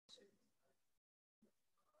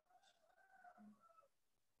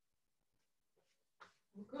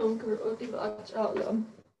Kung karoti vachalam,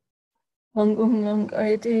 hangum lang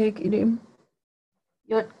kaite kirim,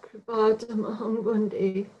 yat kripatam aham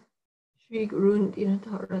vande, Shri Gurun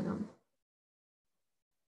Dinataranam.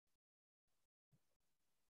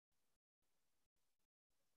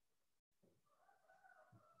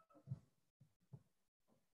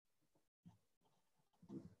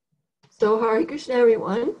 So Hare Krishna,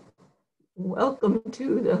 everyone. Welcome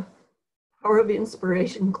to the Power of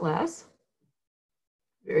Inspiration class.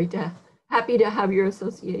 Very happy to have your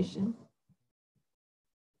association.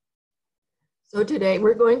 So today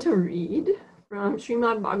we're going to read from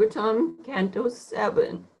Srimad Bhagvatam, Canto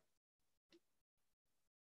 7.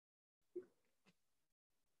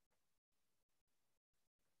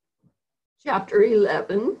 Chapter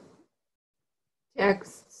 11,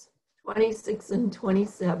 texts 26 and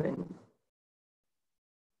 27.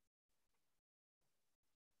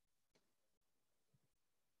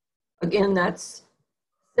 Again, that's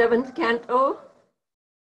 7th canto,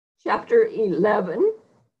 chapter 11,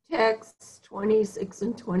 texts 26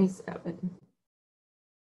 and 27.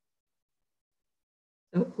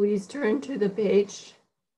 So please turn to the page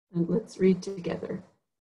and let's read together.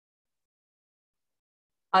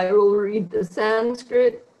 I will read the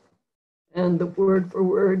Sanskrit and the word for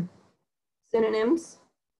word synonyms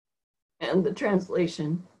and the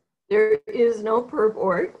translation. There is no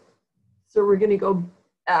purport, so we're going to go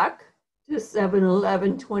back to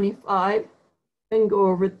 7:11:25 and go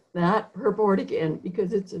over that purport again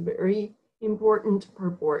because it's a very important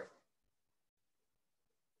purport.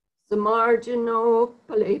 Samarjano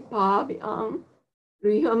palepabhyam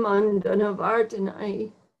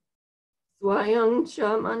grihamandanavartanai swayang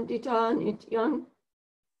chamandita nityang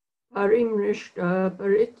parimrishta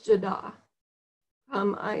parichada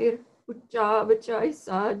kamair uchavachai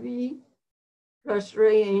sadvi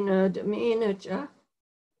prashrayena damena cha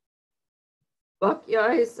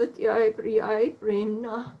Bhakyai satyai priyai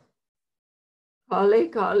premna kale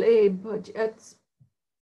kale bhajet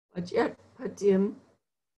patim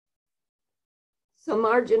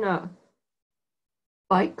samarjana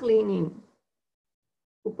by cleaning,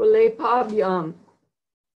 upalepabhyam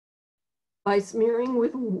by smearing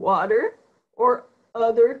with water or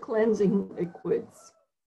other cleansing liquids,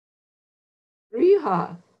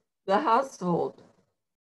 griha the household,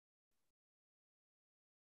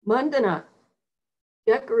 mandana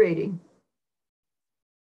decorating,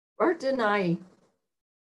 vartanai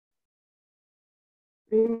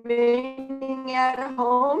remaining at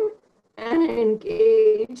home and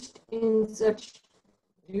engaged in such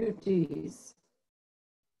duties,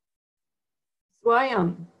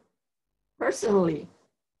 swayam personally,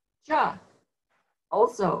 cha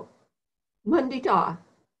also, mandita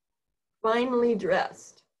finely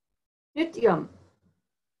dressed, nityam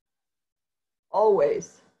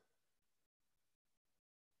always.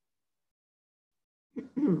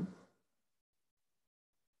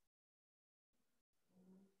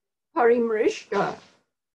 Parimrishta,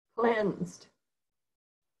 cleansed.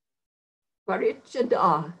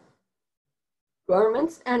 Parichada,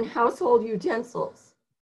 garments and household utensils.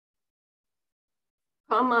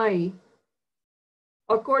 Kamai,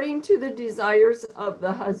 according to the desires of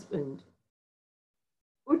the husband.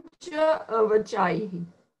 Ucha avachai,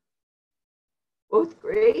 both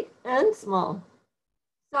great and small.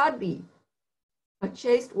 Sadvi, a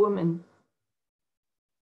chaste woman.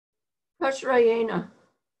 Prashrayena,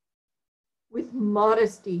 with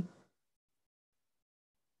modesty.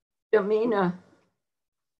 Damena,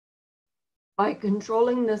 by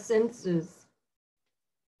controlling the senses.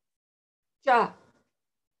 Cha,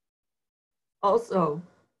 also.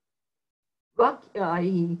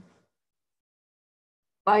 Vakyai,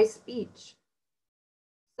 by speech.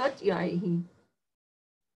 Satyai,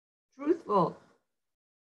 truthful.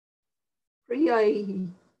 Priyai,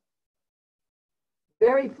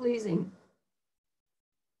 very pleasing.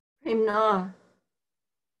 Premna,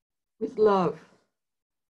 with love.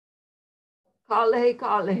 Kale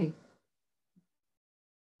kale,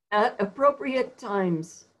 at appropriate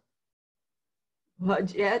times.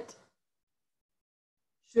 Bhajet,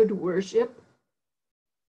 should worship.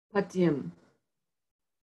 Patim,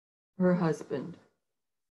 her husband.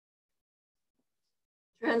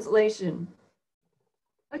 Translation: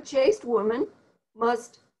 a chaste woman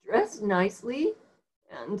must dress nicely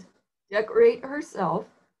and decorate herself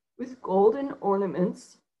with golden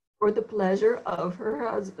ornaments for the pleasure of her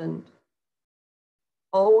husband.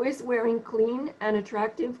 Always wearing clean and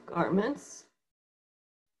attractive garments,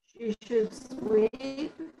 she should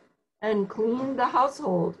sweep and clean the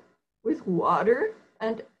household with water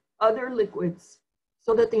and other liquids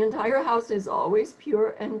so that the entire house is always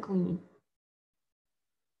pure and clean.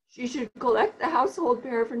 She should collect the household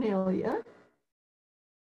paraphernalia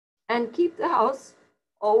and keep the house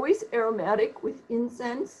always aromatic with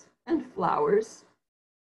incense and flowers,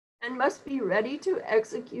 and must be ready to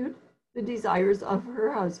execute the desires of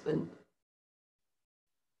her husband.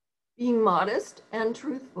 Being modest and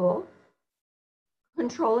truthful,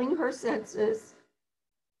 controlling her senses,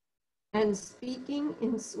 and speaking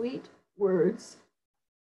in sweet words,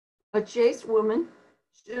 a chaste woman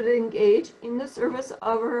should engage in the service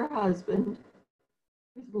of her husband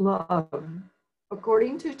with love,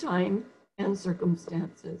 according to time and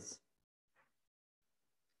circumstances.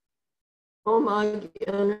 Om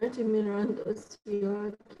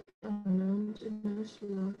Agyanatimirandasya Gyananjana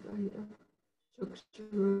Shalakaya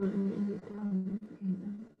Chakshurunmilitam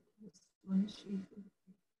Enam Tasmai Shri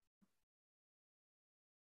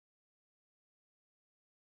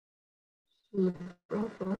Guru.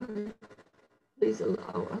 Prabhupada, please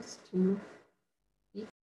allow us to speak.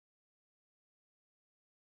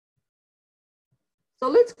 So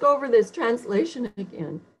let's go over this translation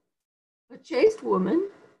again. A chaste woman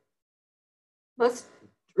must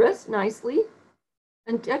dress nicely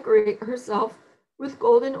and decorate herself with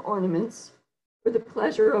golden ornaments for the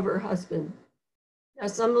pleasure of her husband. Now,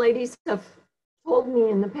 some ladies have told me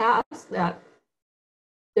in the past that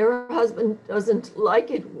their husband doesn't like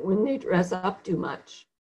it when they dress up too much.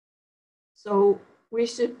 So we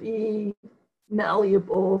should be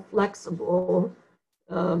malleable, flexible,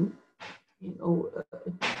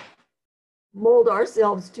 mold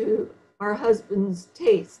ourselves to our husband's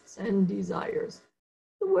tastes and desires.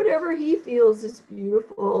 So whatever he feels is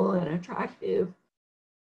beautiful and attractive,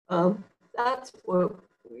 that's what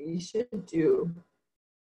we should do.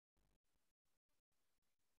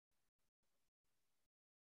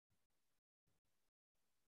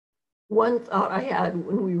 One thought I had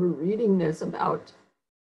when we were reading this about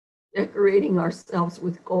decorating ourselves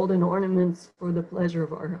with golden ornaments for the pleasure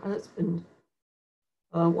of our husband,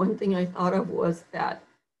 one thing I thought of was that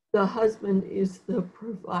the husband is the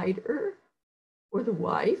provider for the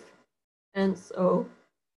wife. And so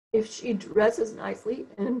if she dresses nicely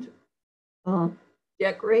and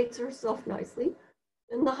decorates herself nicely,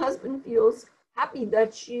 then the husband feels happy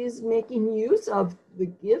that she's making use of the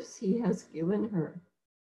gifts he has given her.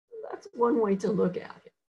 So that's one way to look at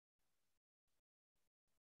it.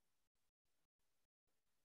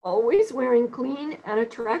 Always wearing clean and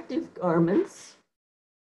attractive garments.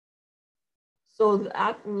 So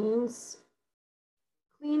that means,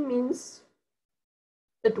 clean means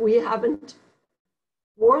that we haven't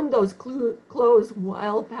worn those clothes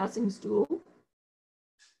while passing stool,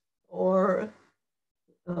 or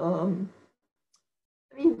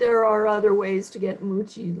there are other ways to get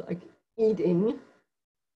moochy, like eating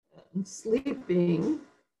and sleeping.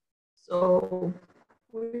 So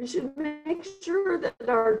we should make sure that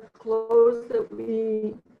our clothes that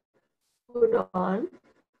we put on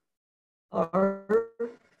are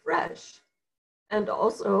fresh, and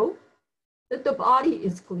also that the body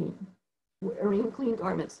is clean, wearing clean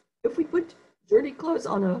garments. If we put dirty clothes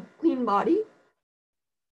on a clean body,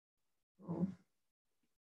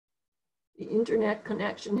 the internet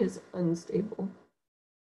connection is unstable.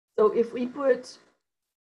 So if we put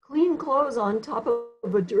clean clothes on top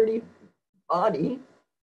of a dirty body,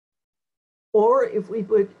 or if we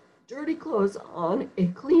put dirty clothes on a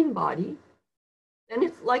clean body, then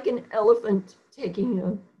it's like an elephant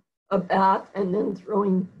taking a bath and then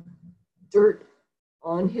throwing dirt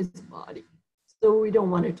on his body. So we don't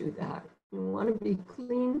want to do that. We want to be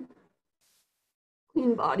clean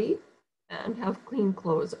body and have clean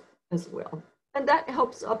clothes as well. And that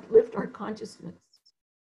helps uplift our consciousness.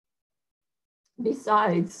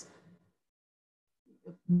 Besides,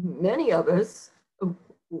 many of us,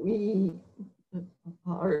 we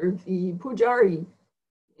are the pujari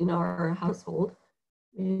in our household.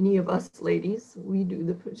 Many of us ladies, we do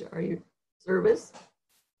the pujari service.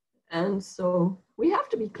 And so we have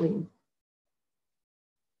to be clean.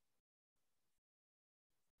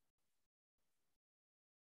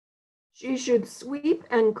 She should sweep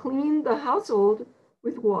and clean the household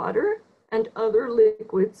with water and other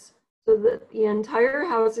liquids so that the entire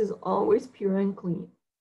house is always pure and clean.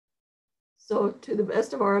 So to the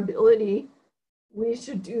best of our ability, we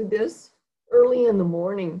should do this early in the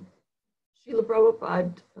morning. Srila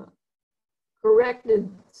Prabhupada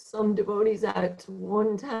corrected some devotees at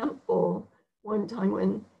one temple one time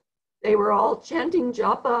when they were all chanting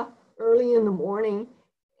japa early in the morning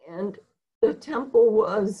and the temple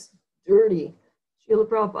was dirty. Srila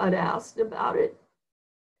Prabhupada asked about it,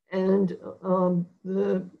 and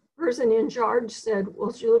the person in charge said, well,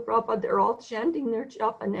 Srila Prabhupada, they're all chanting their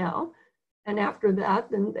japa now, and after that,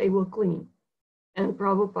 then they will clean. And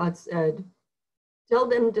Prabhupada said, tell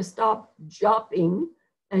them to stop jopping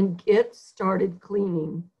and get started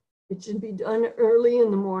cleaning. It should be done early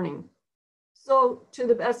in the morning. So to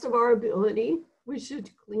the best of our ability, we should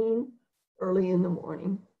clean early in the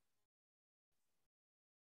morning.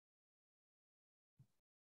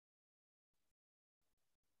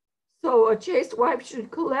 So a chaste wife should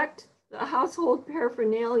collect the household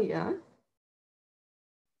paraphernalia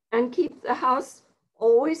and keep the house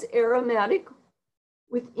always aromatic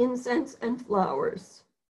with incense and flowers.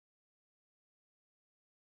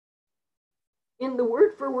 In the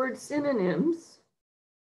word for word synonyms,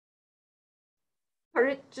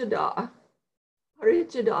 parichada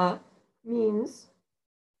means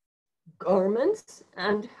garments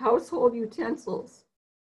and household utensils.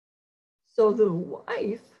 So the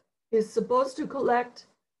wife is supposed to collect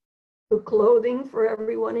the clothing for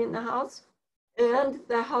everyone in the house and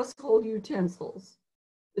the household utensils,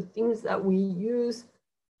 the things that we use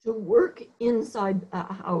to work inside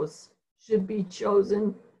a house should be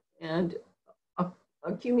chosen and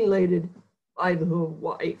accumulated by the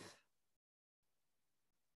wife.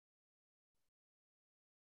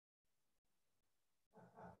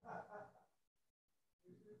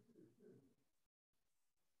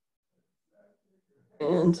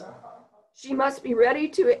 And she must be ready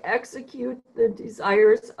to execute the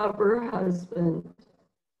desires of her husband.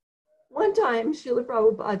 One time, Srila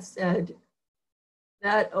Prabhupada said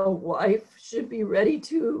that a wife should be ready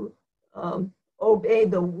to obey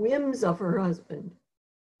the whims of her husband.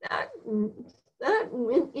 That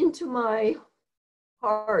went into my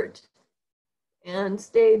heart and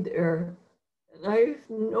stayed there. And I've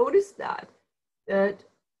noticed that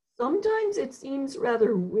sometimes it seems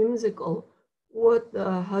rather whimsical what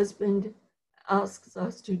the husband asks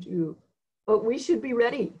us to do, but we should be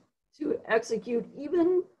ready to execute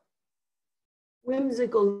even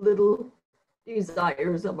whimsical little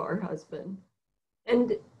desires of our husband.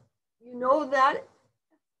 And you know, that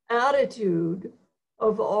attitude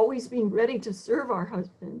of always being ready to serve our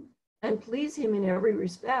husband and please him in every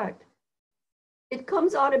respect, it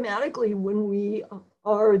comes automatically when we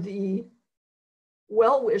are the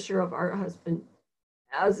well-wisher of our husband.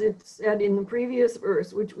 As it said in the previous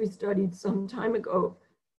verse, which we studied some time ago,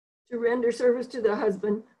 to render service to the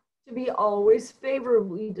husband, to be always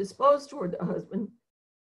favorably disposed toward the husband.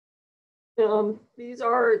 These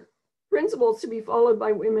are principles to be followed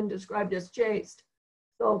by women described as chaste.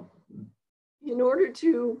 So in order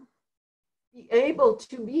to be able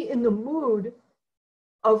to be in the mood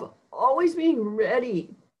of always being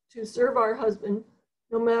ready to serve our husband,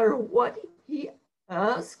 no matter what he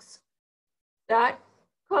asks, that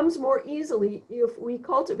comes more easily if we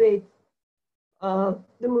cultivate the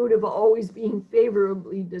mood of always being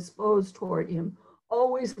favorably disposed toward him,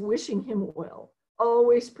 always wishing him well,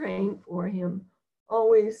 always praying for him,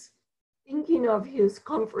 always thinking of his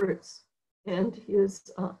comforts and his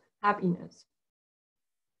happiness.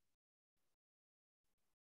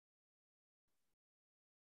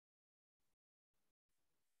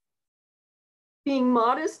 Being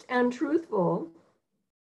modest and truthful,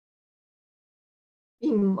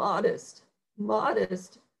 being modest.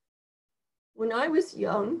 When I was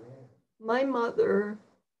young, my mother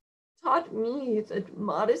taught me that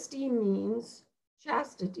modesty means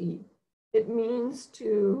chastity. It means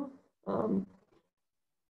to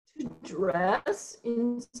dress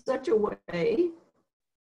in such a way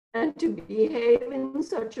and to behave in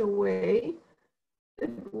such a way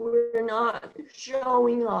that we're not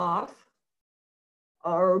showing off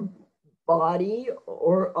our body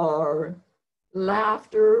or our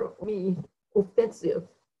laughter or be offensive.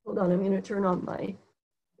 Hold on, I'm going to turn on my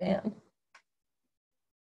fan.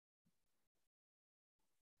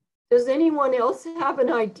 Does anyone else have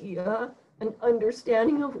an idea, an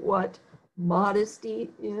understanding of what modesty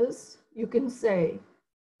is? You can say,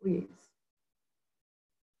 please.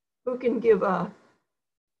 Who can give a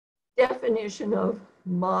definition of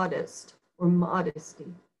modest or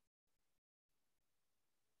modesty?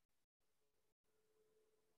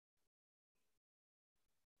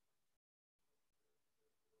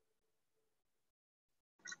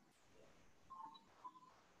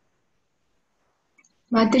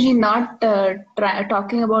 Mataji, not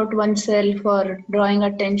talking about oneself or drawing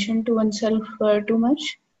attention to oneself too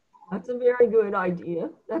much. That's a very good idea.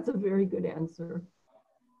 That's a very good answer.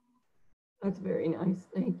 That's very nice.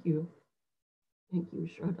 Thank you. Thank you,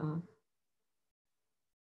 Shraddha.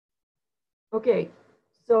 Okay,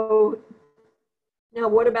 so now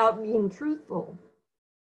what about being truthful?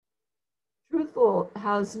 Truthful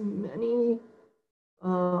has many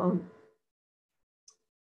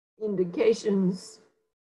indications.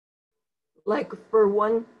 Like for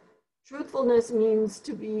one Truthfulness means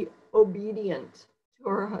to be obedient to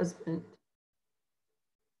our husband.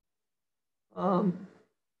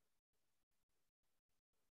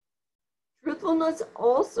 Truthfulness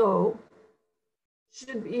also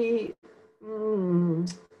should be,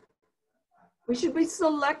 we should be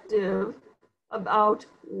selective about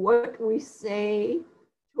what we say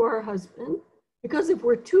to our husband, because if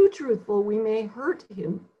we're too truthful, we may hurt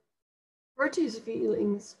him, hurt his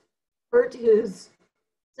feelings, hurt his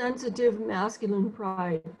sensitive masculine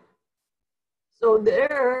pride. So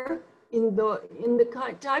there, in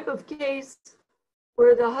the type of case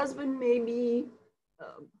where the husband may be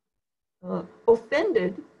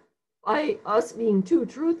offended by us being too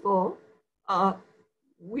truthful,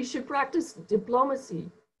 we should practice diplomacy.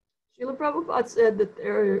 Srila Prabhupada said that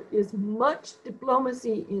there is much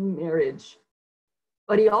diplomacy in marriage,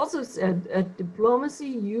 but he also said that diplomacy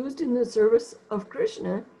used in the service of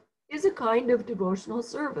Krishna is a kind of devotional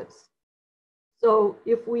service. So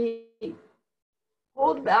if we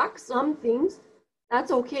hold back some things,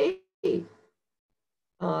 that's okay.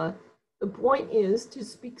 The point is to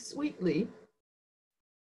speak sweetly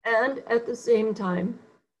and at the same time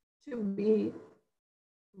to be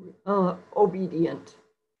obedient.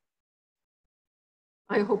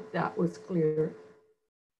 I hope that was clear.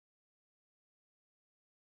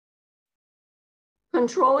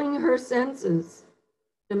 Controlling her senses,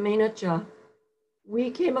 Damenacha.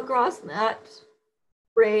 We came across that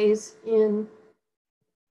phrase in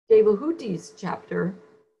Devahuti's chapter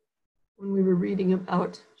when we were reading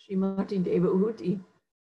about Srimati Devahuti,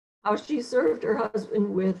 how she served her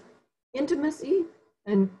husband with intimacy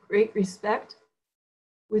and great respect,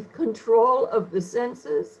 with control of the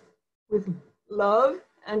senses, with love,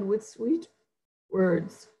 and with sweet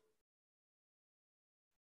words.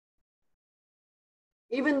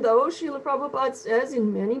 Even though Srila Prabhupada says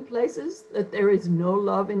in many places that there is no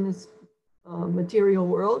love in this material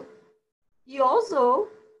world, he also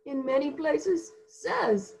in many places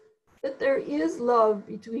says that there is love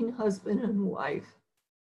between husband and wife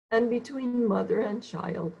and between mother and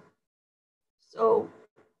child. So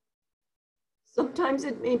sometimes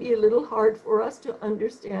it may be a little hard for us to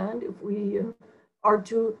understand if we are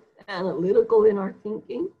too analytical in our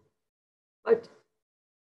thinking, but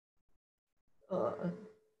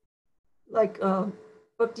like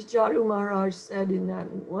Bhakti Charu Maharaj said in that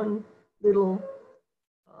one little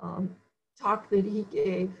talk that he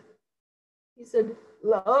gave, he said,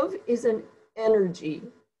 love is an energy.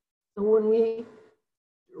 So when we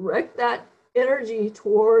direct that energy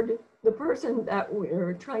toward the person that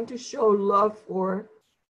we're trying to show love for,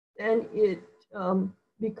 then it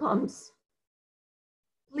becomes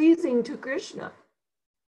pleasing to Krishna.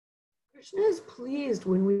 Krishna is pleased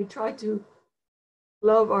when we try to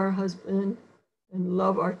love our husband and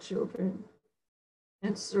love our children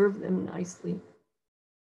and serve them nicely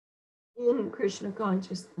in Krishna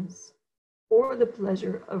consciousness for the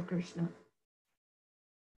pleasure of Krishna.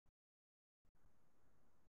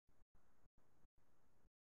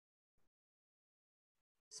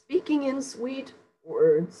 Speaking in sweet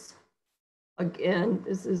words, again,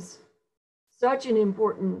 this is such an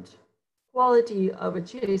important quality of a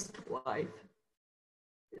chaste wife,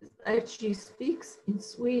 is that she speaks in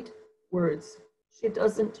sweet words. She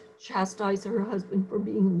doesn't chastise her husband for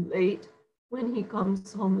being late when he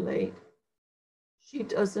comes home late. She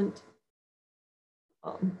doesn't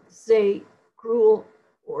say cruel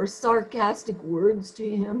or sarcastic words to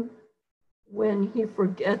him when he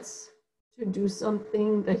forgets to do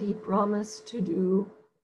something that he promised to do,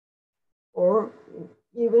 or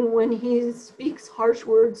even when he speaks harsh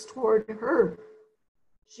words toward her.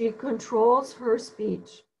 She controls her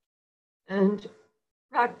speech and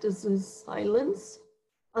practices silence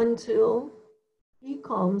until he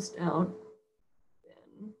calms down.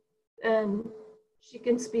 Then she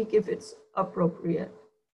can speak if it's appropriate.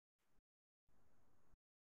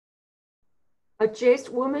 A chaste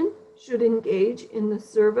woman should engage in the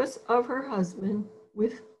service of her husband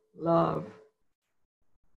with love,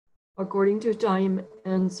 according to time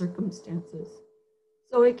and circumstances.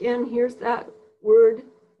 So again, here's that word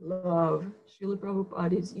love. Srila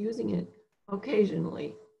Prabhupada is using it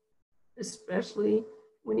occasionally, especially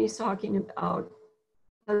when he's talking about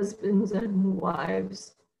husbands and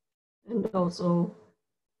wives, and also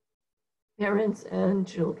parents and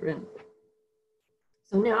children.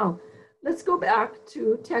 So now, let's go back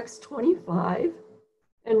to text 25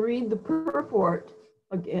 and read the purport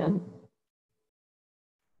again.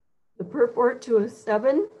 The purport to a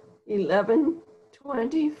 7-11-25.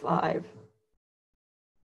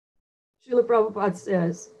 Srila Prabhupada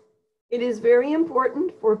says, it is very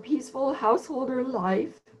important for peaceful householder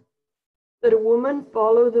life that a woman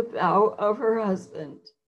follow the vow of her husband.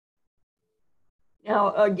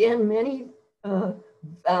 Now, again, the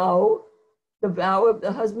vow of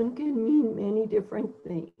the husband can mean many different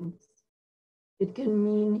things. It can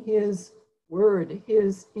mean his word,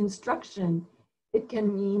 his instruction. It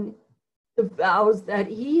can mean the vows that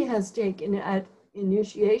he has taken at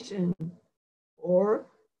initiation, or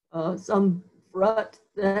some vrut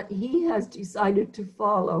that he has decided to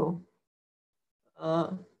follow.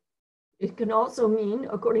 It can also mean,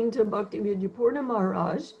 according to Bhaktivedanta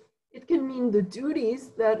Maharaj, it can mean the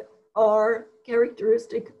duties that are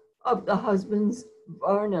characteristic of the husband's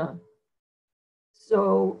varna.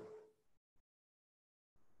 So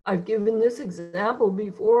I've given this example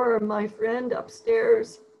before. My friend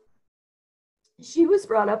upstairs, she was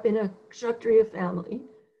brought up in a Kshatriya family,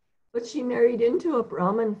 but she married into a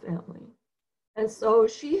Brahmin family. And so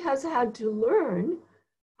she has had to learn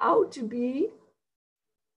how to be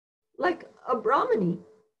like a Brahmini.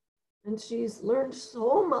 And she's learned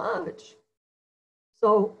so much.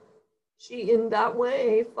 So she, in that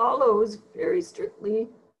way, follows very strictly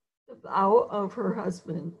the vow of her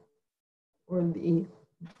husband, or the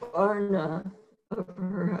varna of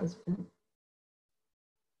her husband.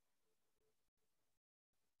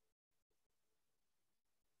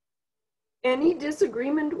 Any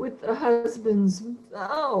disagreement with the husband's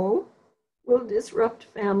vow will disrupt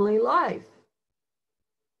family life.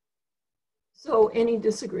 So any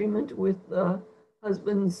disagreement with the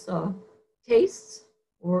husband's tastes,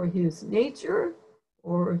 or his nature,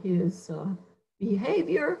 or his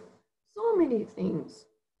behavior, so many things.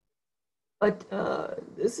 But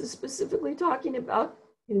this is specifically talking about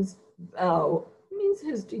his vow. It means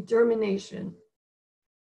his determination.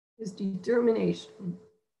 His determination.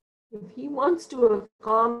 If he wants to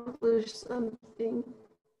accomplish something,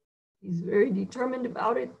 he's very determined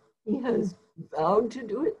about it. He has vowed to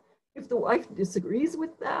do it. If the wife disagrees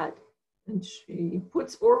with that and she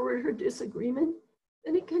puts forward her disagreement,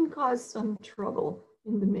 then it can cause some trouble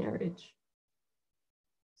in the marriage.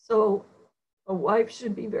 So a wife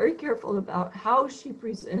should be very careful about how she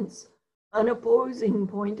presents an opposing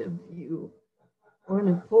point of view, or an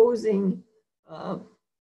opposing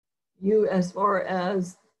view as far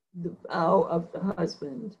as the vow of the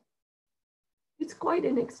husband. It's quite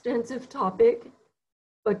an extensive topic,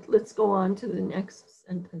 but let's go on to the next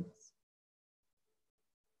sentence.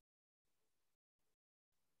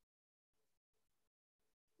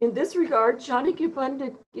 In this regard, Chanakya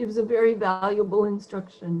Pandit gives a very valuable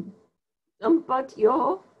instruction.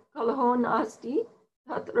 Sampatyo kalaho nasti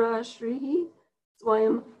tatra shrihi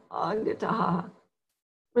swayam agataha.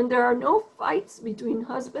 When there are no fights between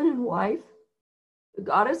husband and wife, the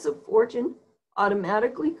goddess of fortune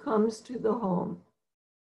automatically comes to the home.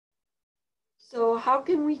 So how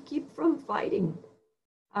can we keep from fighting?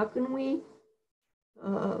 How can we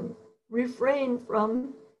refrain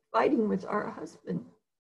from fighting with our husband,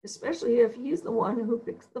 especially if he's the one who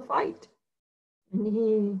picks the fight and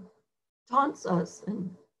he taunts us and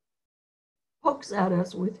pokes at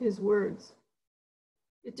us with his words?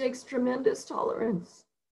 It takes tremendous tolerance.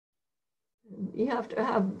 We have to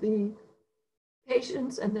have the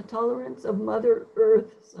patience and the tolerance of Mother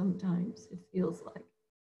Earth sometimes, it feels like.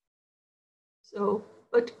 So,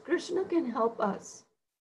 but Krishna can help us.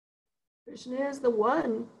 Krishna is the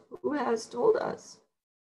one who has told us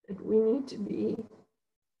that we need to be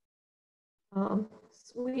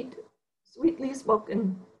sweetly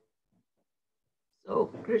spoken. So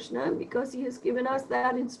Krishna, because he has given us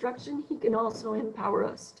that instruction, he can also empower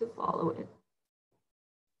us to follow it.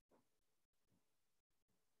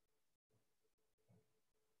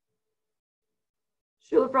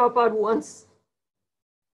 Srila Prabhupada once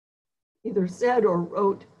either said or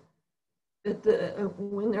wrote that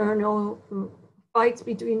when there are no fights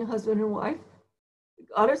between husband and wife, the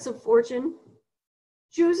goddess of fortune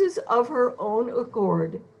chooses of her own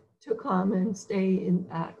accord to come and stay in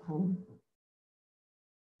that home.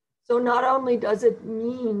 So not only does it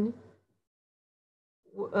mean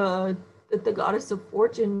that the goddess of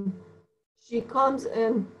fortune, she comes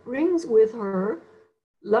and brings with her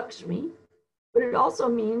Lakshmi, but it also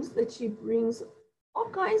means that she brings all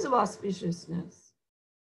kinds of auspiciousness,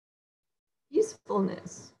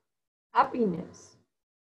 peacefulness, happiness,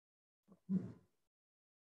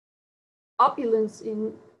 opulence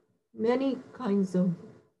in many kinds of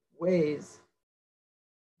ways,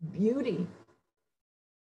 beauty.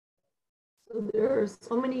 So there are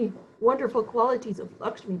so many wonderful qualities of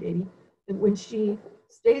Lakshmi Devi that when she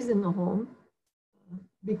stays in the home,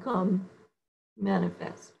 become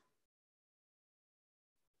manifest.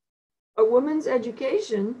 A woman's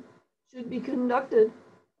education should be conducted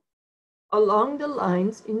along the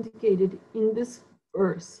lines indicated in this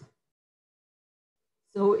verse.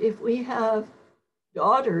 So if we have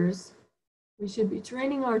daughters, we should be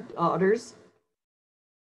training our daughters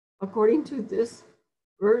according to this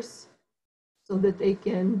verse so that they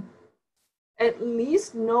can at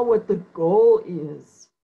least know what the goal is.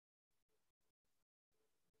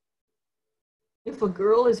 If a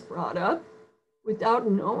girl is brought up without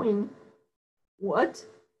knowing what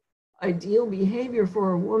ideal behavior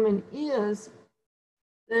for a woman is,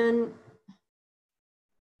 then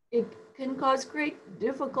it can cause great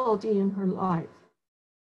difficulty in her life.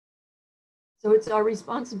 So it's our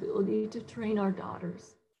responsibility to train our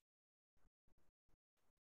daughters.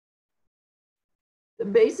 The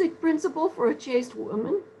basic principle for a chaste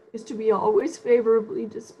woman is to be always favorably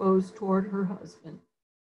disposed toward her husband.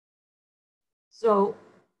 So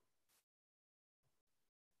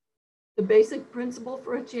the basic principle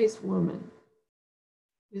for a chaste woman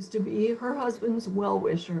is to be her husband's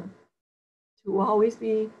well-wisher, to always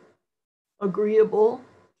be agreeable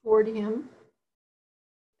toward him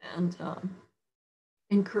and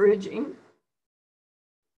encouraging,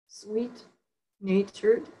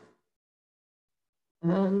 sweet-natured.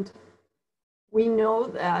 And we know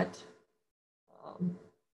that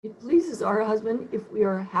it pleases our husband if we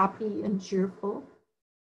are happy and cheerful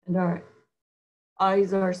and our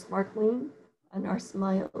eyes are sparkling and our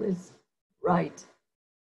smile is bright.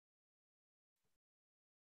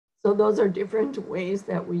 So those are different ways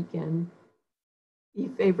that we can be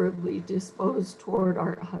favorably disposed toward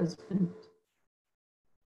our husband.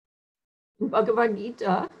 In Bhagavad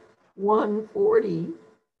Gita 140,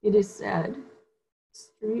 it is said,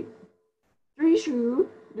 Trishu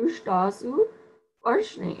dushtasu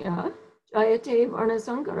varshneya jayate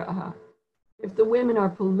varnasankaraha. If the women are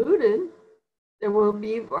polluted, there will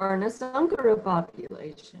be varnasankara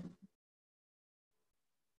population.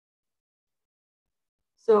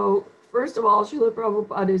 So first of all, Srila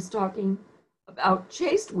Prabhupada is talking about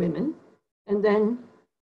chaste women, and then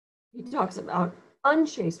he talks about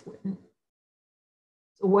unchaste women.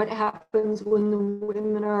 So what happens when the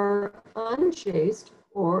women are unchaste,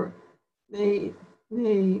 or they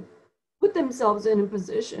put themselves in a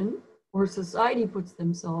position, or society puts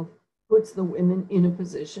the women in a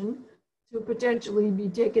position to potentially be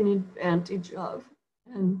taken advantage of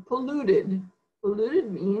and polluted.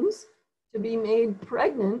 Polluted means to be made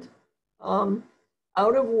pregnant out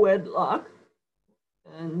of wedlock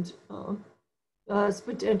and thus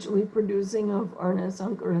potentially producing a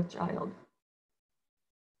Varnasankara child.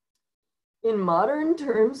 In modern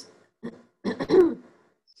terms, the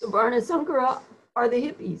Varnasankara are the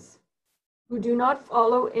hippies who do not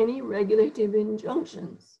follow any regulative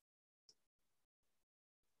injunctions.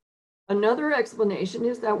 Another explanation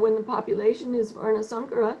is that when the population is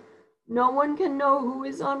Varnasankara, no one can know who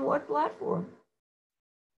is on what platform.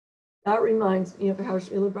 That reminds me of how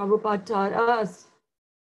Srila Prabhupada taught us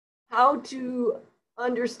how to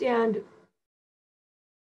understand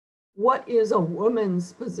what is a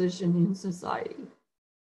woman's position in society.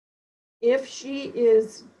 If she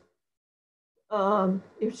is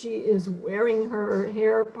wearing her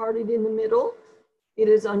hair parted in the middle, it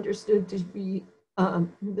is understood to be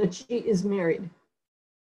that she is married.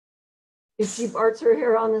 If she parts her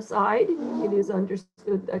hair on the side, it is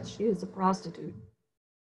understood that she is a prostitute.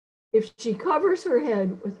 If she covers her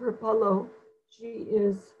head with her palo, she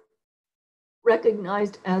is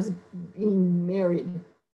recognized as being married.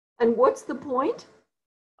 And what's the point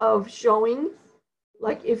of showing,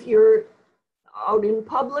 like if you're out in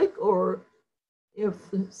public or if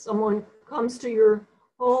someone comes to your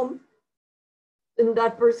home, then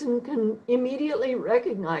that person can immediately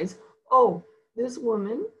recognize, oh, this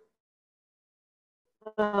woman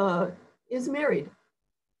is married.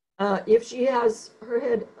 If she has her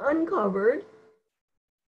head uncovered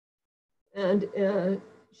and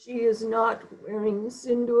she is not wearing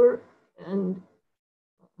sindoor and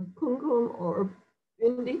kumkum or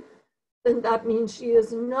bindi, then that means she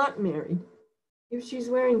is not married. If she's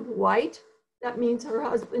wearing white, that means her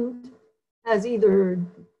husband has either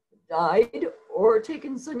died or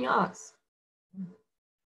taken sannyas.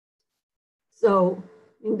 So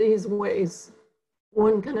in these ways,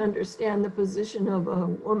 one can understand the position of a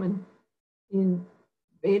woman in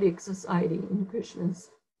Vedic society, in Krishna's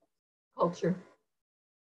culture.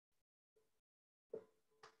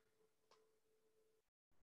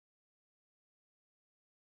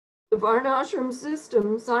 The Varnashram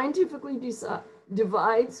system scientifically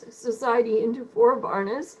divides society into 4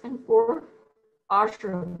 Varnas and 4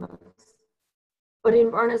 Ashramas. But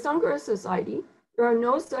in Varnasankara society, there are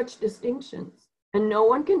no such distinctions, and no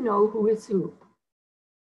one can know who is who.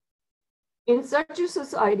 In such a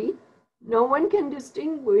society, No one can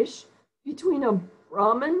distinguish between a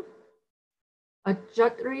Brahmin, a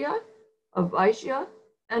Kshatriya, a Vaishya,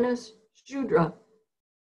 and a Shudra.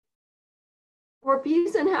 For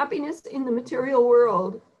peace and happiness in the material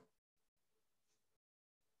world,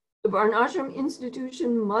 the Varnashram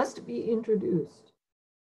institution must be introduced.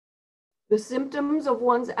 The symptoms of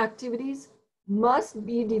one's activities must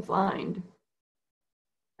be defined,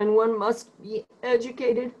 and one must be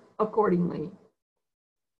educated accordingly.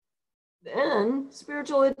 Then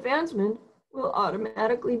spiritual advancement will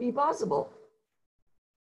automatically be possible.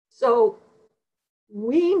 So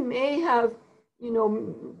we may have,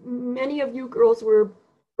 many of you girls were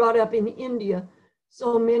brought up in India,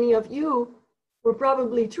 so many of you were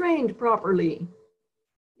probably trained properly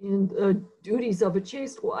in the duties of a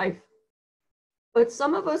chaste wife, but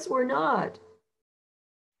some of us were not.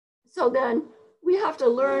 So then we have to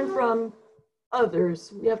learn from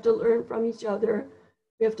others. We have to learn from each other.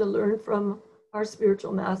 We have to learn from our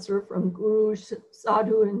spiritual master, from Guru,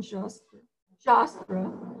 Sadhu, and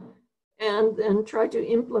Shastra, and then try to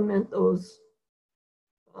implement those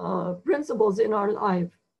principles in our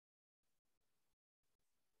life.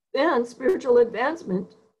 Then spiritual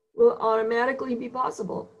advancement will automatically be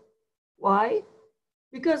possible. Why?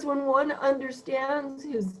 Because when one understands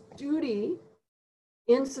his duty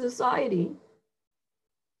in society,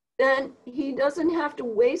 then he doesn't have to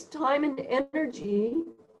waste time and energy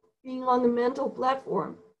being on the mental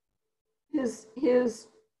platform. His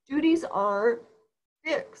duties are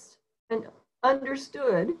fixed and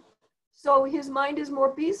understood, so his mind is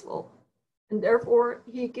more peaceful, and therefore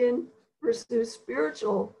he can pursue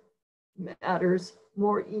spiritual matters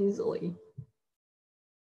more easily.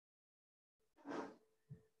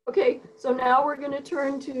 Okay, so now we're going to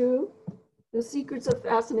turn to the Secrets of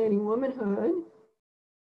Fascinating Womanhood.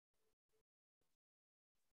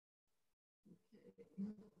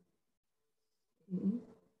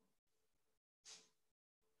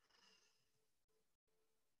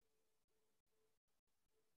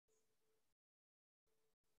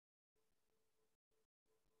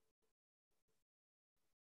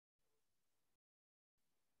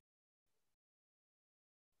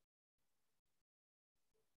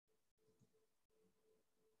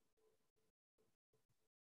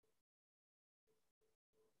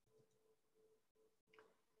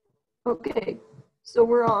 Okay, so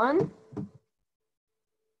we're on.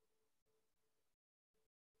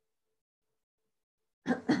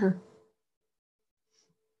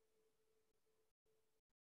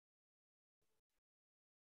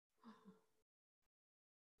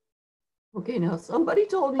 Okay, now somebody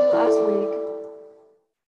told me last week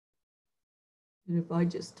that if I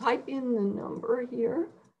just type in the number here,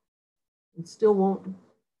 it still won't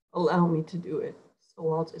allow me to do it.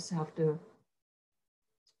 So I'll just have to.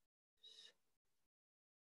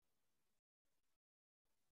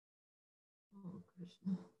 Oh,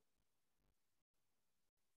 Krishna.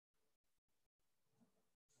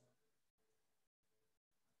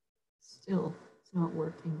 Still, it's not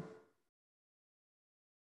working.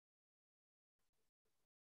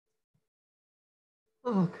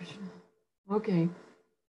 Oh, Krishna. Okay.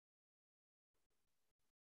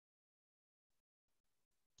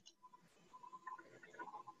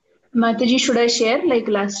 Mataji, should I share like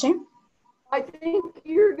last time? I think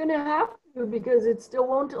you're going to have to, because it still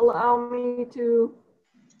won't allow me to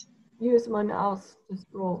use my mouse to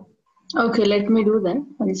scroll. Okay, let me do that.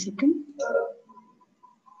 1 second.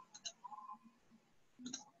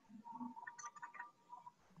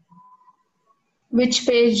 Which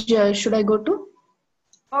page should I go to?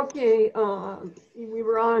 Okay, we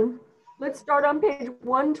were on, let's start on page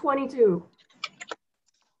 122.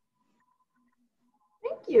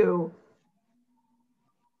 Thank you.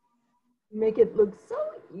 Make it look so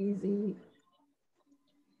easy.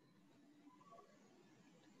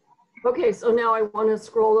 Okay, so now I want to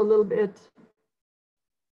scroll a little bit.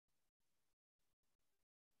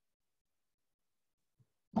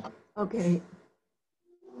 Okay.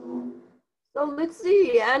 So let's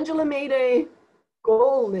see, Angela made a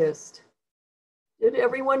goal list. Did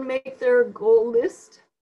everyone make their goal list?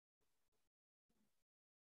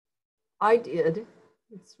 I did.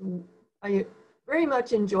 I very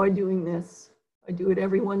much enjoy doing this. I do it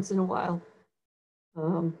every once in a while.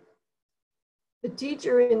 The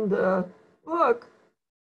teacher in the book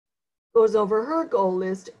goes over her goal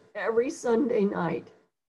list every Sunday night.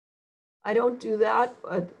 I don't do that,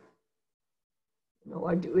 but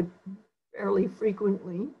I do it fairly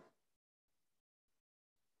frequently.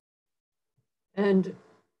 And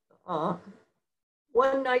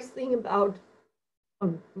one nice thing about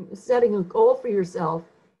setting a goal for yourself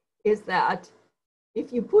is that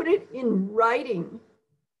if you put it in writing,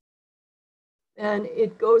 and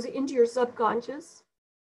it goes into your subconscious.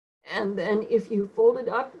 And then if you fold it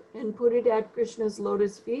up and put it at Krishna's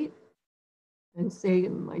lotus feet and say,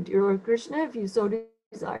 my dear Lord Krishna, if you so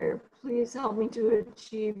desire, please help me to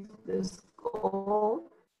achieve this goal.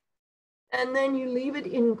 And then you leave it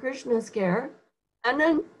in Krishna's care and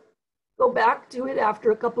then go back to it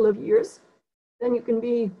after a couple of years. Then you can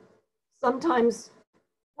be sometimes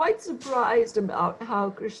quite surprised about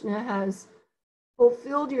how Krishna has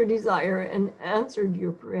fulfilled your desire and answered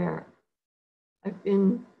your prayer. I've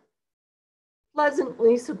been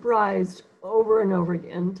pleasantly surprised over and over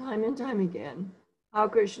again, time and time again, how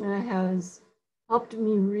Krishna has helped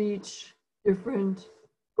me reach different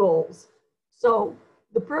goals. So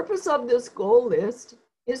the purpose of this goal list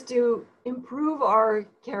is to improve our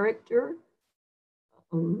character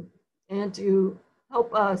and to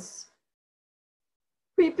help us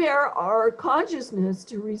prepare our consciousness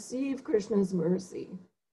to receive Krishna's mercy.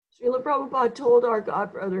 Srila Prabhupada told our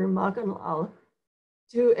godbrother Makanlal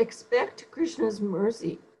to expect Krishna's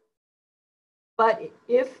mercy. But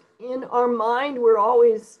if in our mind we're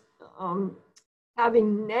always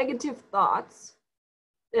having negative thoughts,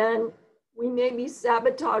 then we may be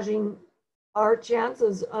sabotaging our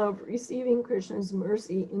chances of receiving Krishna's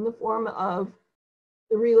mercy in the form of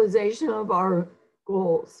the realization of our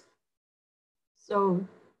goals. So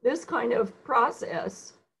this kind of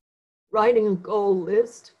process, writing a goal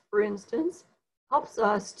list, for instance, helps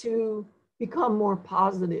us to become more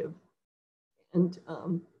positive and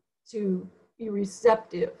to be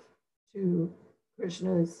receptive to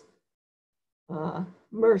Krishna's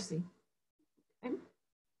mercy.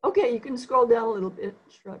 Okay, you can scroll down a little bit,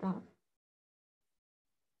 Shraddha.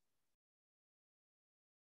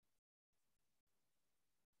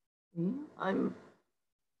 I'm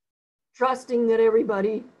trusting that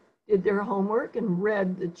everybody did their homework and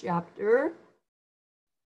read the chapter.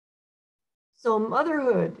 So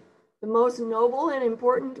motherhood, the most noble and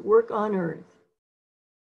important work on earth.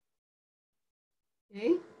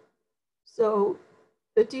 Okay, so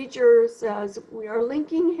the teacher says we are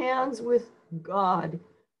linking hands with God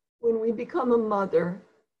when we become a mother.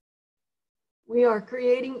 We are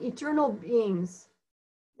creating eternal beings.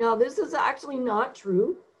 Now, this is actually not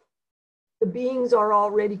true. The beings are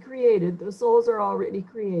already created, the souls are already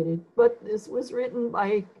created, but this was written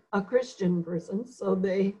by a Christian person, so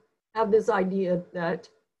they have this idea that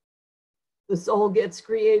the soul gets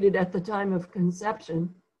created at the time of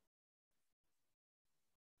conception.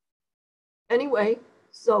 Anyway,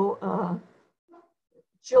 so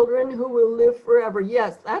children who will live forever,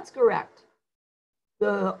 yes, that's correct.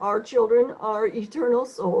 Our children are eternal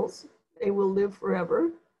souls, they will live forever.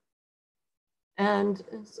 And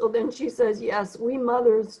so then she says, yes, we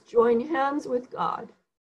mothers join hands with God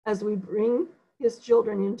as we bring his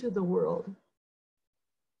children into the world.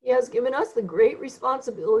 He has given us the great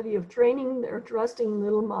responsibility of training their trusting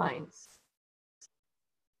little minds.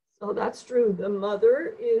 So that's true. The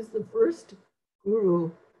mother is the first guru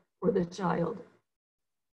for the child.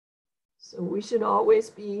 So we should always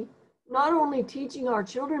be not only teaching our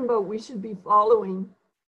children, but we should be following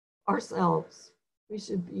ourselves. We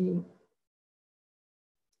should be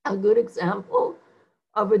a good example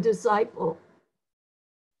of a disciple,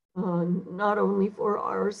 not only for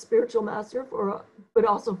our spiritual master, but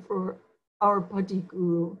also for our Pati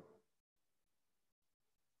Guru.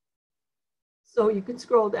 So you can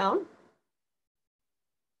scroll down.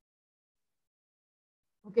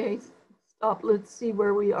 Okay, stop. Let's see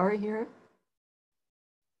where we are here.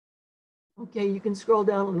 Okay, you can scroll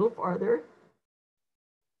down a little farther.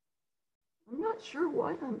 I'm not sure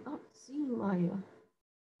why I'm not seeing my...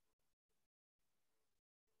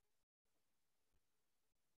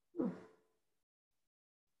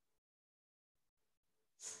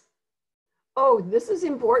 Oh, this is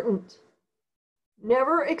important.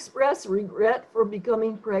 Never express regret for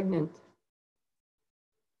becoming pregnant.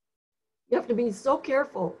 You have to be so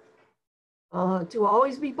careful to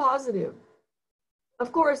always be positive.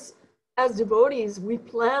 Of course, as devotees, we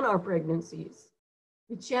plan our pregnancies.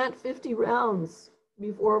 We chant 50 rounds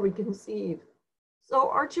before we conceive. So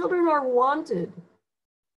our children are wanted.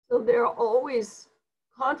 So they're always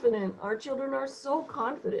confident. Our children are so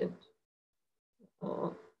confident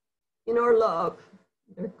in our love.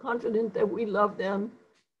 They're confident that we love them,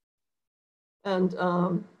 and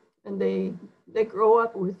they grow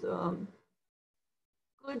up with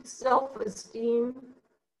good self-esteem.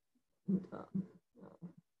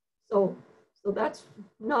 So that's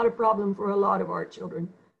not a problem for a lot of our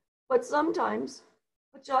children. But sometimes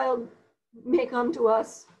a child may come to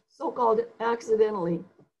us so-called accidentally.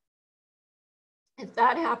 If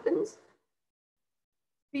that happens,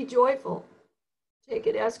 be joyful. take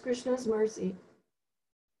it as Krishna's mercy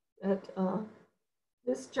that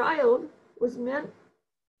this child was meant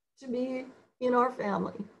to be in our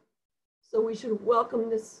family. So we should welcome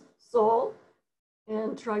this soul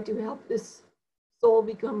and try to help this soul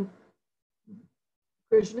become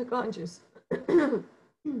Krishna conscious.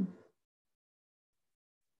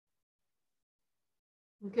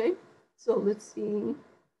 Okay, so let's see.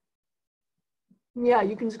 Yeah,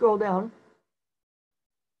 you can scroll down.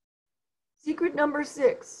 Secret number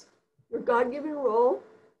 6, your God-given role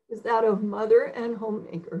is that of mother and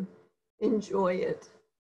homemaker. Enjoy it.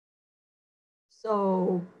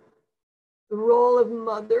 So the role of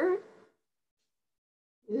mother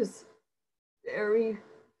is very,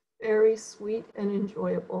 very sweet and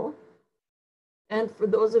enjoyable. And for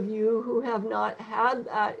those of you who have not had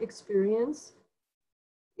that experience,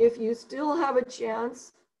 if you still have a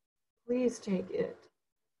chance, please take it.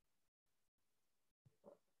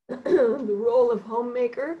 The role of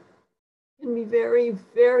homemaker can be very,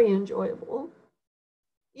 very enjoyable,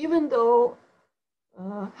 even though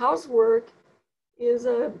housework is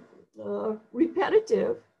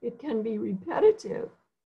repetitive. It can be repetitive.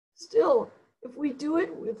 Still, if we do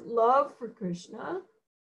it with love for Krishna,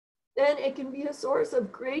 then it can be a source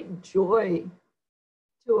of great joy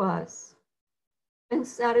to us and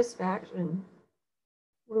satisfaction.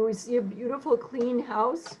 When we see a beautiful, clean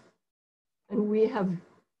house and we have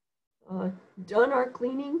done our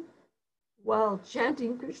cleaning while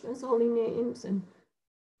chanting Krishna's holy names and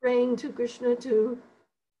praying to Krishna to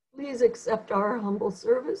please accept our humble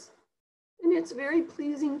service, and it's very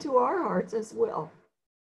pleasing to our hearts as well.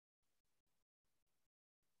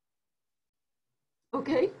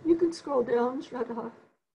 Okay, you can scroll down, Shraddha.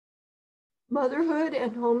 Motherhood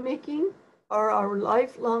and homemaking are our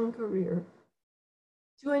lifelong career.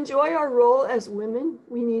 To enjoy our role as women,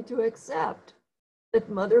 we need to accept that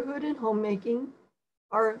motherhood and homemaking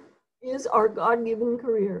is our God-given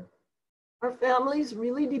career. Our families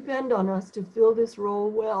really depend on us to fill this role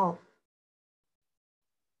well.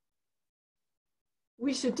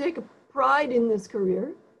 We should take a pride in this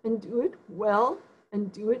career and do it well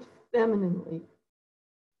and do it femininely.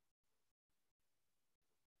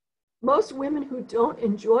 Most women who don't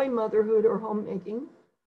enjoy motherhood or homemaking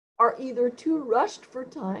are either too rushed for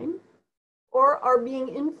time or are being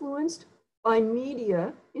influenced by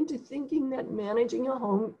media into thinking that managing a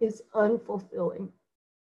home is unfulfilling.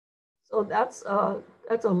 So that's a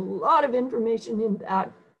lot of information in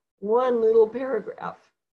that one little paragraph.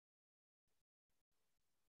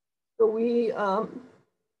 So we,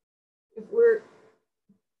 if we're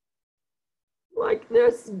like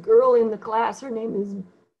this girl in the class, her name is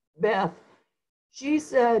Beth, she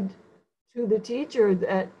said to the teacher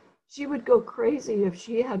that she would go crazy if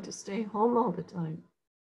she had to stay home all the time.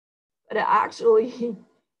 But actually,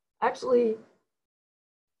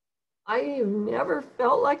 I've never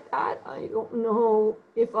felt like that. I don't know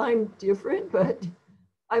if I'm different, but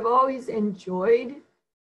I've always enjoyed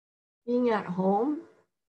being at home.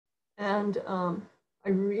 And I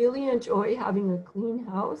really enjoy having a clean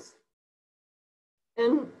house.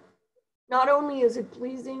 And not only is it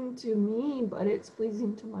pleasing to me, but it's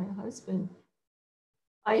pleasing to my husband.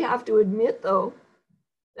 I have to admit, though,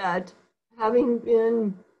 that having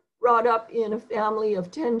been brought up in a family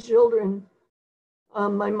of 10 children,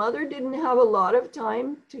 my mother didn't have a lot of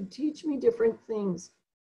time to teach me different things.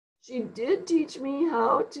 She did teach me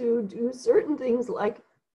how to do certain things like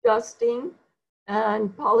dusting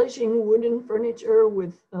and polishing wooden furniture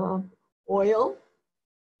with oil.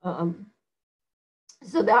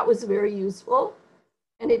 So that was very useful,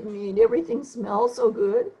 and it made everything smell so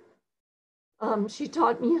good. She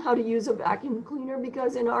taught me how to use a vacuum cleaner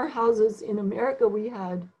because in our houses in America, we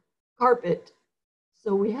had carpet.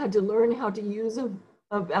 So we had to learn how to use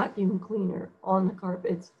a vacuum cleaner on the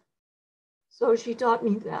carpets. So she taught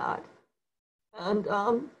me that. And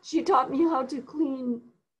she taught me how to clean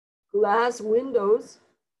glass windows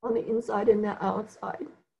on the inside and the outside.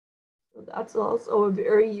 So that's also a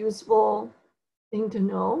very useful thing to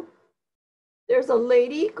know. There's a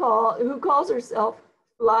lady who calls herself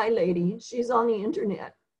Fly Lady. She's on the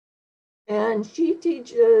internet. And she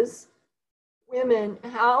teaches women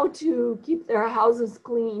how to keep their houses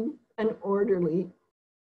clean and orderly.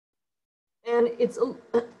 And it's a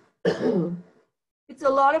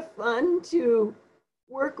lot of fun to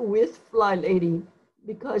work with Fly Lady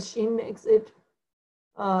because she makes it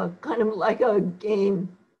kind of like a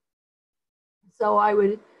game. So I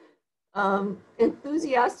would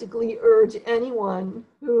enthusiastically urge anyone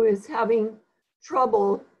who is having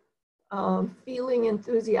trouble feeling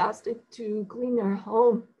enthusiastic to clean their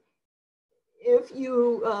home. If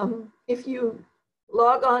you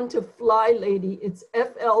log on to Fly Lady. It's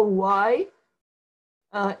FLY.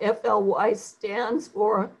 FLY stands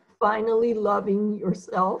for Finally Loving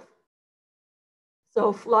Yourself.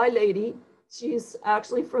 So Fly Lady, she's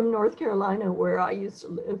actually from North Carolina, where I used to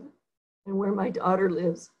live and where my daughter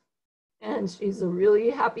lives. And she's a really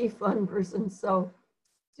happy, fun person. So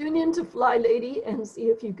tune into Fly Lady and see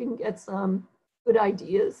if you can get some good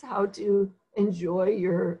ideas how to enjoy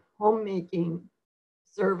your homemaking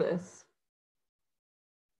service.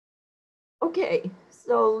 Okay,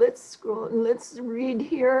 so let's scroll. Let's read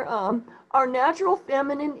here. Our natural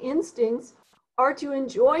feminine instincts are to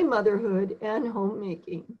enjoy motherhood and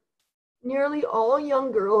homemaking. Nearly all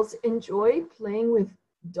young girls enjoy playing with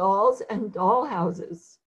dolls and doll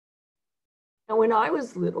houses. And when I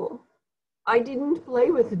was little, I didn't play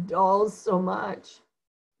with dolls so much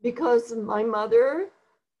because my mother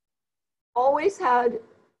always had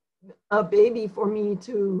a baby for me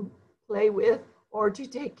to play with or to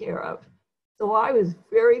take care of. So I was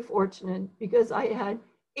very fortunate because I had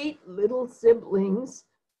 8 little siblings,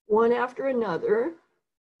 one after another,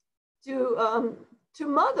 to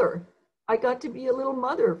mother. I got to be a little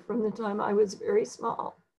mother from the time I was very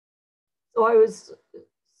small. So I was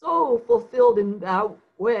so fulfilled in that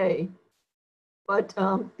way. But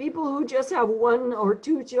people who just have 1 or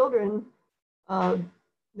 2 children,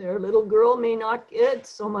 their little girl may not get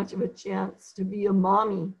so much of a chance to be a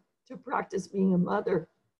mommy, to practice being a mother.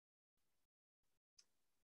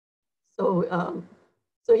 So,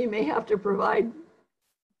 so you may have to provide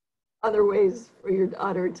other ways for your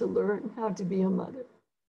daughter to learn how to be a mother.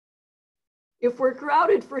 If we're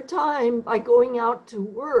crowded for time by going out to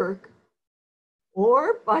work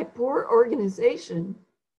or by poor organization,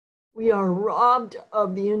 we are robbed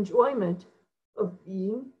of the enjoyment of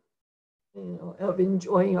being, of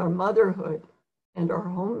enjoying our motherhood and our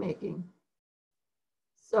homemaking.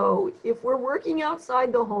 So if we're working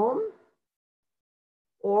outside the home,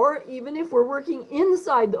 or even if we're working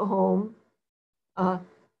inside the home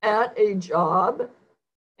at a job,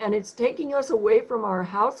 and it's taking us away from our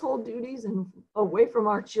household duties and away from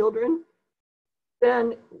our children,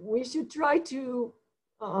 then we should try to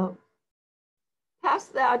pass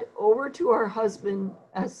that over to our husband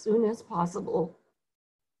as soon as possible,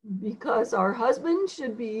 because our husband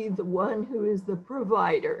should be the one who is the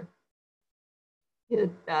provider.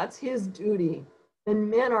 That's his duty. And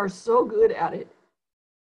men are so good at it.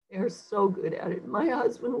 They're so good at it. My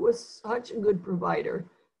husband was such a good provider,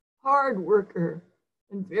 hard worker,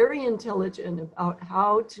 and very intelligent about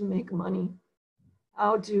how to make money,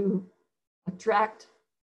 how to attract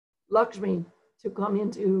Lakshmi to come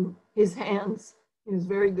into his hands. He was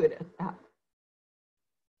very good at that.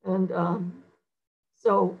 And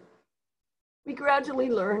so we gradually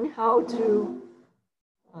learn how to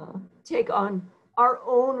take on our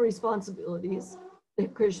own responsibilities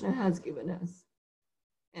that Krishna has given us.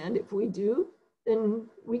 And if we do, then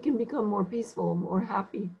we can become more peaceful, more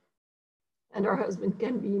happy. And our husband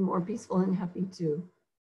can be more peaceful and happy too.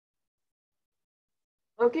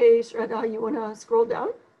 Okay, Shraddha, you want to scroll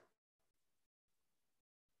down?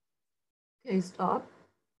 Okay, stop.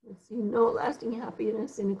 Let's see, no lasting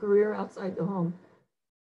happiness in a career outside the home.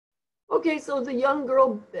 Okay, so the young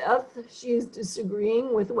girl, Beth, she's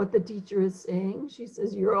disagreeing with what the teacher is saying. She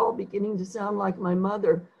says, you're all beginning to sound like my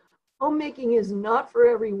mother. Homemaking is not for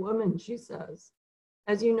every woman, she says.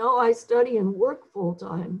 As you know, I study and work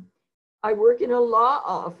full-time. I work in a law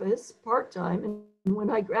office part-time, and when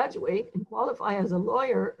I graduate and qualify as a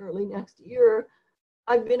lawyer early next year,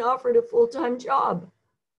 I've been offered a full-time job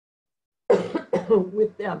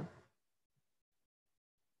with them.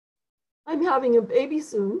 I'm having a baby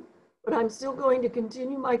soon, but I'm still going to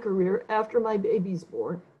continue my career after my baby's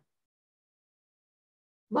born.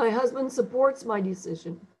 My husband supports my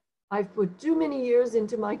decision. I've put too many years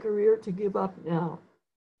into my career to give up now.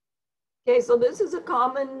 Okay, so this is a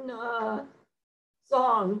common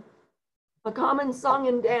song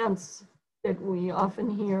and dance that we often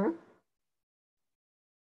hear.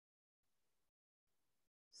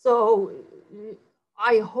 So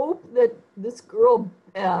I hope that this girl,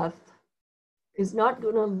 Beth, is not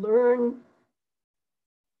going to learn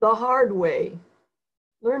the hard way.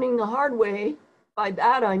 Learning the hard way, by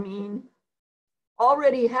that I mean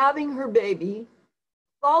already having her baby,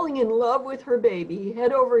 falling in love with her baby,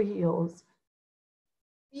 head over heels,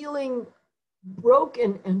 feeling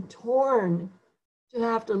broken and torn to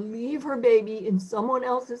have to leave her baby in someone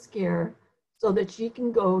else's care so that she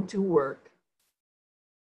can go to work.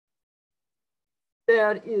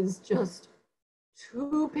 That is just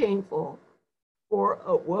too painful for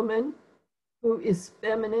a woman who is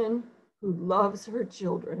feminine, who loves her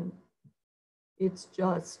children. It's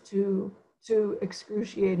just too to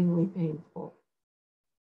excruciatingly painful.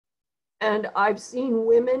 And I've seen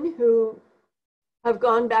women who have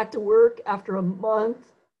gone back to work after a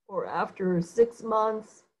month or after 6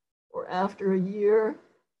 months or after a year,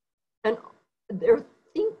 and they're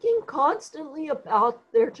thinking constantly about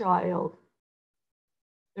their child.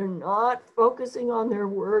 They're not focusing on their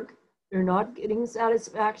work. They're not getting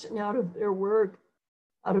satisfaction out of their work,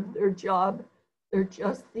 out of their job. They're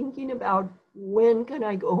just thinking about, when can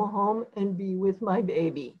I go home and be with my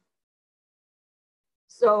baby?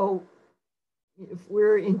 So if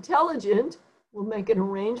we're intelligent, we'll make an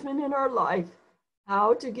arrangement in our life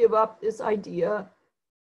how to give up this idea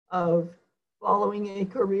of following a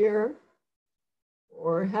career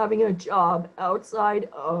or having a job outside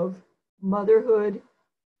of motherhood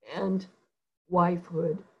and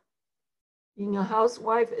wifehood. Being a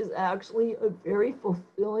housewife is actually a very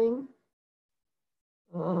fulfilling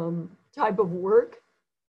type of work,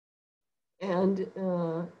 and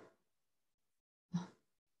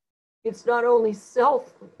it's not only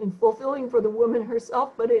self and fulfilling for the woman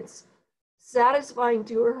herself, but it's satisfying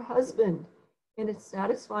to her husband, and it's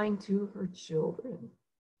satisfying to her children.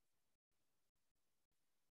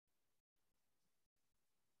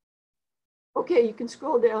 Okay, you can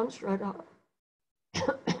scroll down, Shraddha.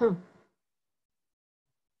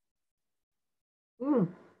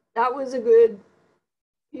 That was a good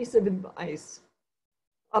piece of advice.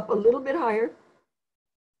 Up a little bit higher.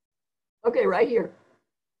 Okay, right here.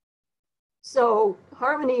 So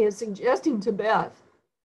Harmony is suggesting to Beth,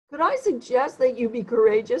 could I suggest that you be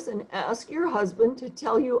courageous and ask your husband to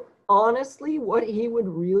tell you honestly what he would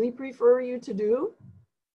really prefer you to do?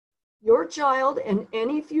 Your child and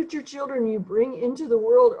any future children you bring into the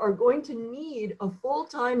world are going to need a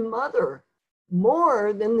full-time mother,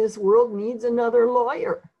 more than this world needs another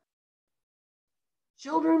lawyer.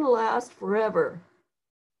 Children last forever.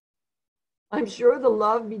 I'm sure the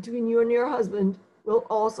love between you and your husband will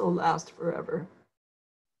also last forever.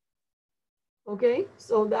 Okay,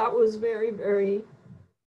 so that was very, very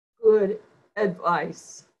good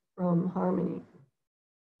advice from Harmony.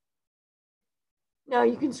 Now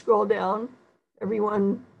you can scroll down.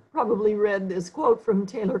 Everyone probably read this quote from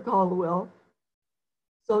Taylor Caldwell.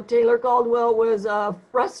 So Taylor Caldwell was a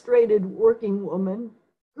frustrated working woman,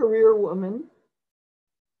 career woman.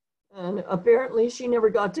 And apparently she never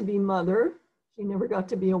got to be mother. She never got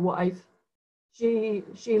to be a wife. She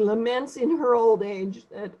laments in her old age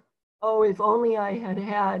that, oh, if only I had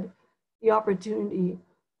had the opportunity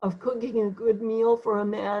of cooking a good meal for a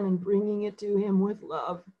man and bringing it to him with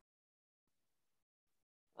love.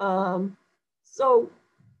 So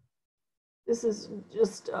this is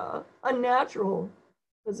just a natural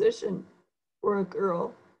position for a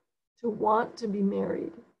girl to want to be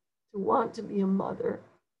married, to want to be a mother,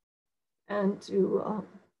 and to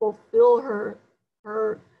fulfill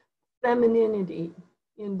her femininity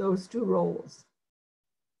in those two roles.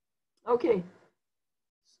 Okay,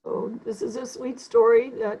 so this is a sweet story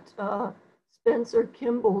that Spencer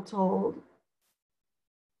Kimball told.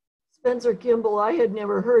 Spencer Kimball, I had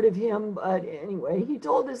never heard of him, but anyway, he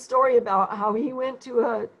told this story about how he went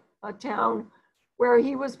to a town where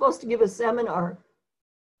he was supposed to give a seminar.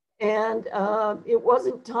 And it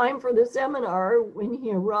wasn't time for the seminar when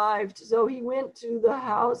he arrived. So he went to the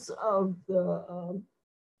house of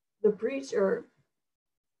the preacher.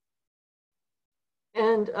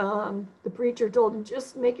 And the preacher told him,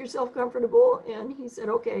 just make yourself comfortable. And he said,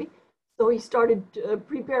 okay. So he started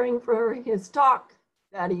preparing for his talk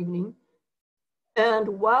that evening.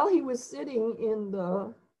 And while he was sitting in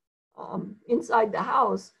the inside the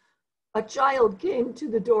house, a child came to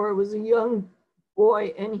the door. It was a young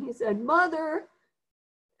boy, and he said, "Mother,"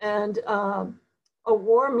 and a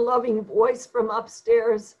warm, loving voice from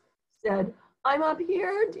upstairs said, "I'm up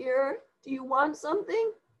here, dear. Do you want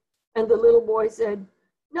something?" And the little boy said,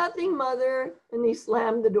 "Nothing, Mother," and he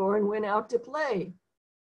slammed the door and went out to play.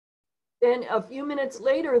 Then a few minutes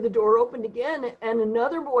later, the door opened again, and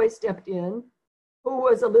another boy stepped in who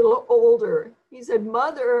was a little older. He said,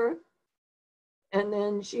 "Mother," and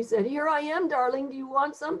then she said, "Here I am, darling. Do you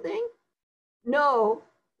want something?" "No,"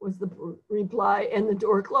 was the reply, and the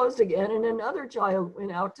door closed again, and another child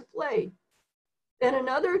went out to play. Then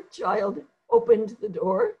another child opened the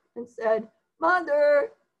door and said,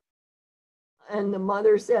 "Mother," and the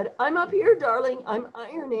mother said, "I'm up here, darling. I'm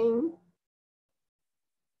ironing."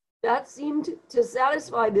 That seemed to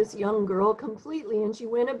satisfy this young girl completely, and she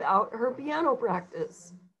went about her piano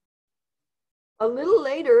practice. A little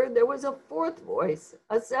later, there was a fourth voice,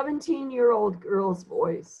 a 17-year-old girl's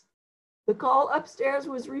voice. The call upstairs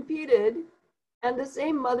was repeated, and the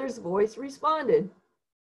same mother's voice responded.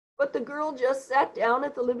 But the girl just sat down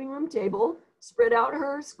at the living room table, spread out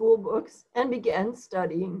her school books, and began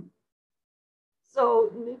studying.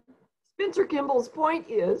 So Spencer Kimball's point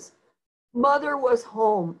is, mother was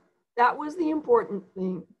home. That was the important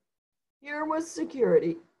thing. Here was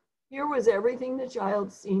security. Here was everything the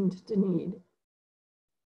child seemed to need.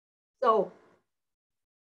 So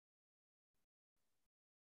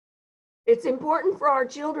it's important for our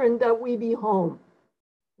children that we be home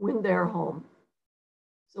when they're home.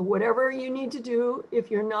 So whatever you need to do, if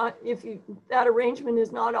that arrangement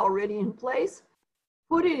is not already in place,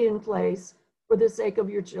 put it in place for the sake of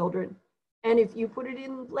your children. And if you put it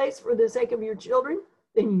in place for the sake of your children,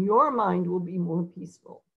 then your mind will be more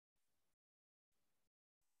peaceful.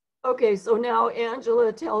 Okay, so now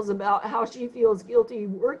Angela tells about how she feels guilty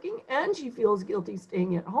working and she feels guilty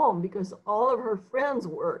staying at home because all of her friends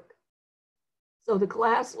work. So the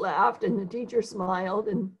class laughed and the teacher smiled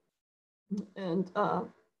and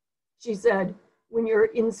she said, when you're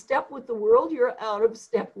in step with the world, you're out of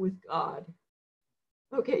step with God.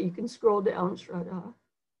 Okay, you can scroll down, Shraddha.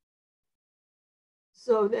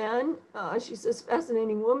 So then she says,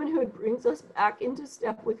 fascinating womanhood brings us back into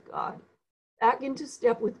step with God, back into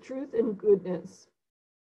step with truth and goodness.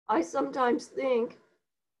 I sometimes think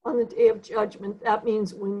on the day of judgment, that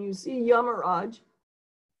means when you see Yamaraj,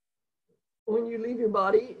 when you leave your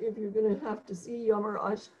body, if you're going to have to see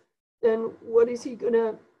Yamaraj, then what is he going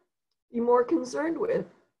to be more concerned with?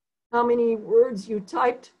 How many words you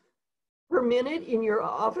typed per minute in your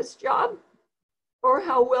office job? Or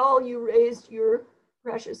how well you raised your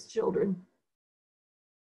precious children?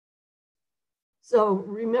 So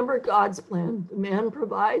remember God's plan. The man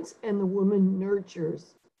provides and the woman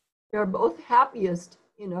nurtures. We are both happiest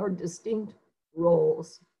in our distinct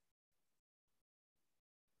roles.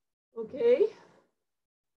 Okay.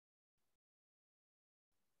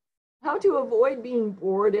 How to avoid being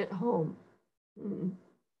bored at home.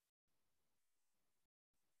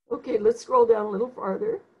 Okay, let's scroll down a little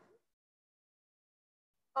farther.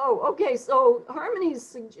 Oh, okay, so Harmony's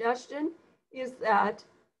suggestion is that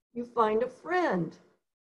you find a friend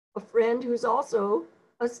who's also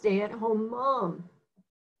a stay-at-home mom.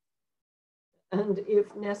 And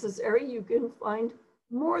if necessary, you can find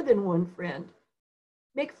more than one friend.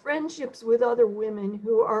 Make friendships with other women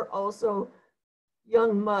who are also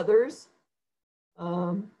young mothers.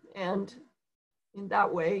 And in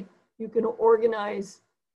that way, you can organize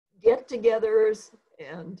get-togethers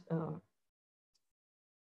and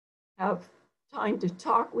have time to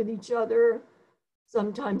talk with each other,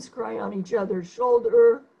 sometimes cry on each other's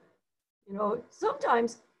shoulder. You know,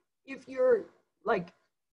 sometimes if you're like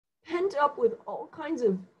pent up with all kinds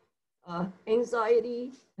of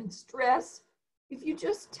anxiety and stress, if you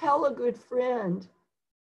just tell a good friend,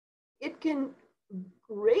 it can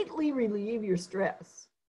greatly relieve your stress.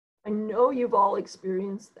 I know you've all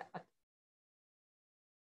experienced that.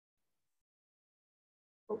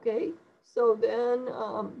 Okay, so then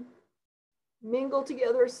mingle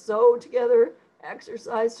together, sew together,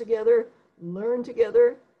 exercise together, learn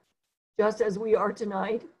together, just as we are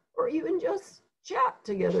tonight, or even just chat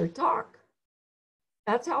together, talk.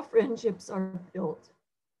 That's how friendships are built.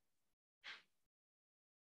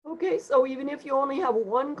 Okay, so even if you only have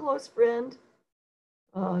one close friend,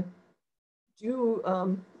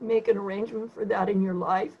 do make an arrangement for that in your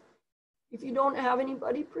life. If you don't have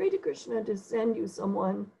anybody, pray to Krishna to send you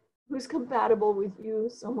someone who's compatible with you,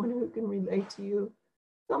 someone who can relate to you,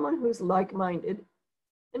 someone who's like-minded,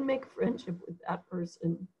 and make friendship with that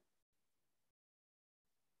person.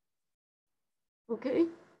 Okay?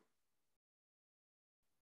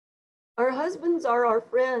 Our husbands are our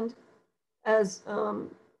friend, as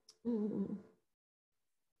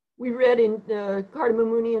we read in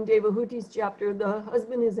Kardamamuni and Devahuti's chapter. The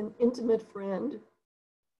husband is an intimate friend,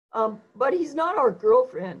 but he's not our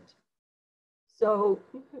girlfriend. So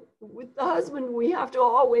with the husband, we have to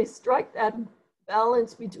always strike that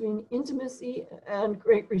balance between intimacy and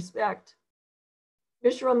great respect.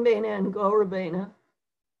 Vishrambena and Gaurabena.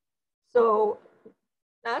 So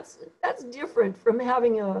that's different from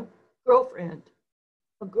having a girlfriend.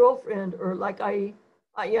 A girlfriend, or like I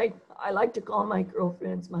like to call my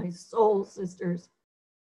girlfriends my soul sisters.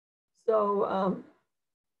 So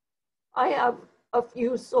I have a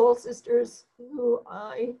few soul sisters who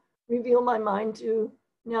I reveal my mind to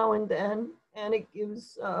now and then, and it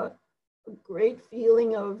gives a great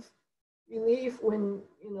feeling of relief when,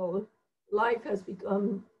 you know, life has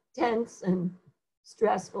become tense and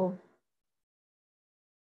stressful.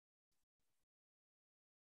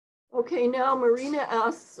 Okay, now Marina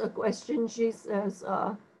asks a question. She says,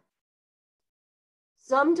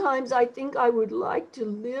 Sometimes I think I would like to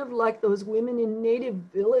live like those women in native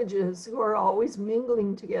villages who are always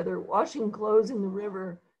mingling together, washing clothes in the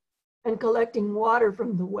river and collecting water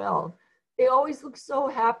from the well. They always look so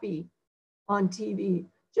happy on TV,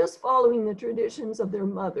 just following the traditions of their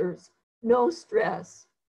mothers, no stress.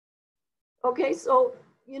 Okay, so,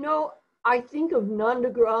 I think of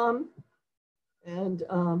Nandagram and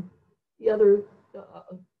the other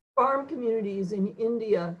farm communities in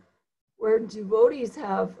India where devotees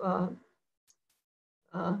have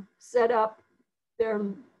set up their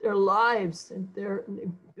lives, and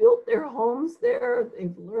they've built their homes there.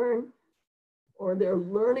 They've learned, or they're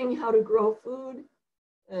learning how to grow food,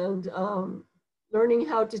 and learning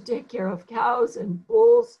how to take care of cows and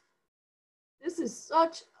bulls. This is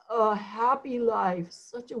such a happy life,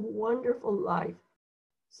 such a wonderful life.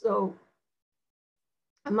 So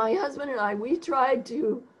my husband and I, we tried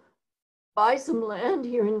to buy some land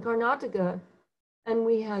here in Karnataka, and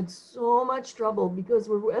we had so much trouble because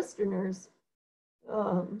we're Westerners.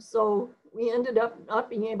 So we ended up not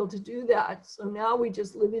being able to do that. So now we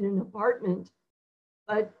just live in an apartment.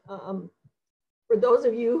 But for those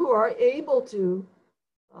of you who are able to,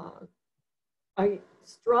 I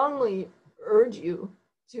strongly urge you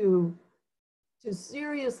to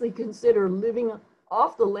seriously consider living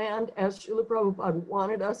off the land as Srila Prabhupada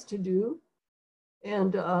wanted us to do,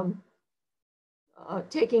 and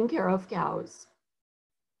taking care of cows.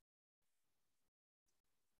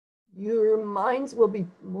 Your minds will be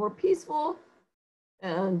more peaceful,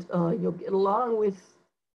 and you'll get along with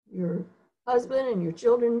your husband and your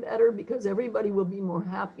children better because everybody will be more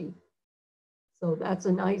happy. So that's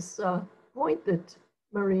a nice point that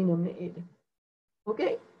Marina made.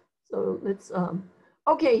 Okay, so let's,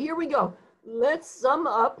 okay, here we go. Let's sum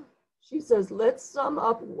up. She says, let's sum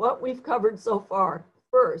up what we've covered so far.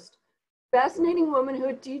 First, Fascinating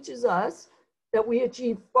Womanhood teaches us that we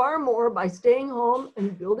achieve far more by staying home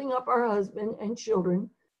and building up our husband and children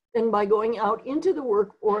than by going out into the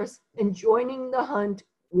workforce and joining the hunt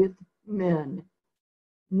with men.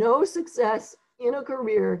 No success in a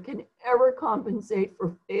career can ever compensate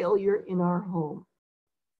for failure in our home.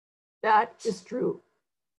 That is true.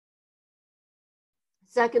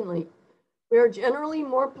 Secondly, we are generally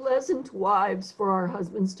more pleasant wives for our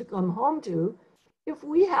husbands to come home to if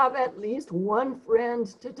we have at least one friend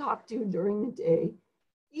to talk to during the day,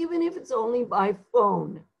 even if it's only by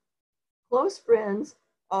phone. Close friends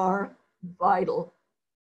are vital.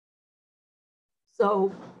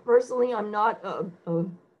 So personally, I'm not a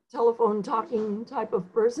telephone talking type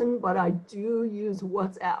of person, but I do use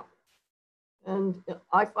WhatsApp. And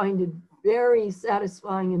I find it very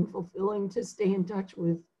satisfying and fulfilling to stay in touch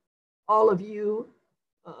with all of you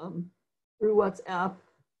through WhatsApp.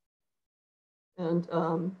 And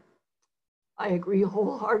I agree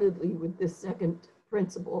wholeheartedly with this second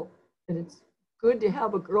principle, that it's good to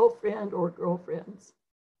have a girlfriend or girlfriends.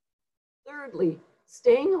 Thirdly,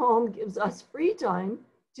 staying home gives us free time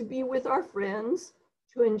to be with our friends,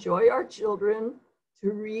 to enjoy our children,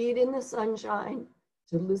 to read in the sunshine,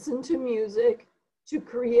 to listen to music, to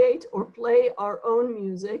create or play our own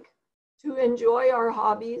music, to enjoy our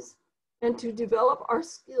hobbies, and to develop our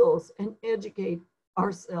skills and educate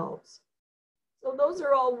ourselves. So those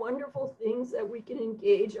are all wonderful things that we can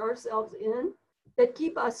engage ourselves in that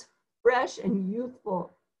keep us fresh and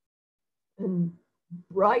youthful and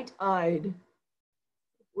bright-eyed.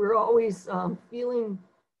 We're always feeling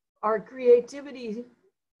our creativity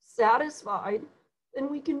satisfied, then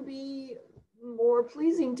we can be more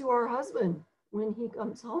pleasing to our husband when he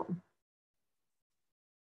comes home.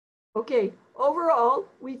 Okay, overall,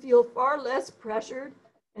 we feel far less pressured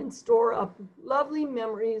and store up lovely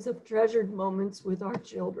memories of treasured moments with our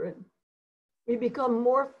children. We become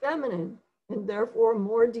more feminine and therefore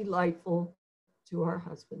more delightful to our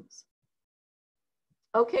husbands.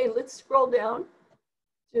 Okay, let's scroll down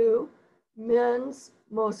to men's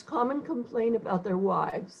most common complaint about their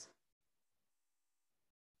wives.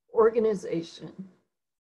 Organization.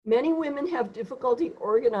 Many women have difficulty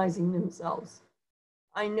organizing themselves.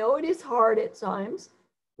 I know it is hard at times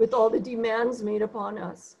with all the demands made upon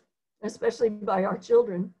us, especially by our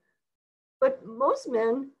children, but most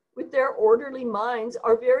men with their orderly minds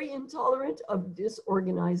are very intolerant of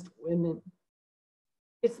disorganized women.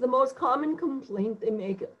 It's the most common complaint they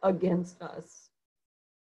make against us.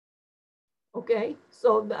 Okay,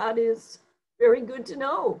 so that is very good to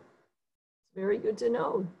know. It's very good to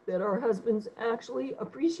know that our husbands actually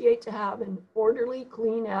appreciate to have an orderly,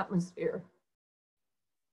 clean atmosphere.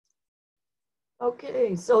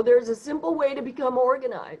 Okay, so there's a simple way to become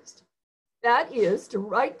organized. That is to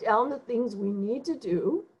write down the things we need to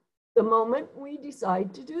do the moment we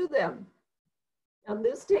decide to do them. And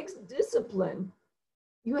this takes discipline.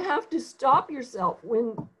 You have to stop yourself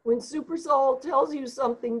when Super Soul tells you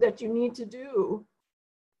something that you need to do.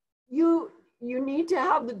 You need to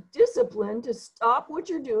have the discipline to stop what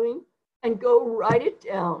you're doing and go write it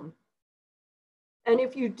down. And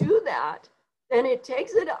if you do that, then it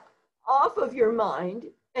takes it off of your mind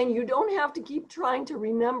and you don't have to keep trying to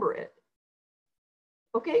remember it.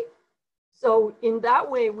 Okay? So in that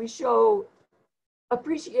way, we show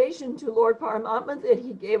appreciation to Lord Paramatma that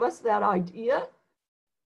he gave us that idea.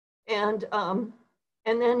 And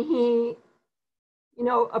then he,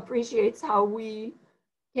 appreciates how we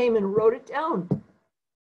came and wrote it down.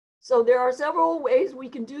 So there are several ways we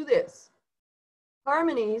can do this.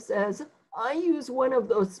 Harmony says, I use one of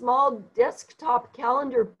those small desktop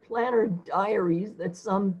calendar planner diaries that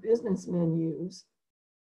some businessmen use.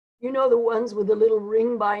 You know, the ones with a little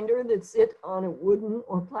ring binder that sit on a wooden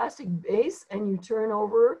or plastic base and you turn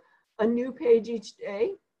over a new page each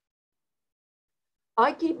day?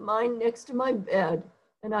 I keep mine next to my bed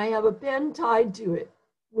and I have a pen tied to it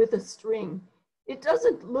with a string. It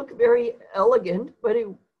doesn't look very elegant, but it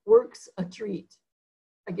works a treat.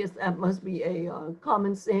 I guess that must be a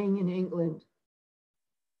common saying in England.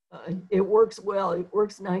 It works well, it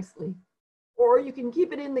works nicely. Or you can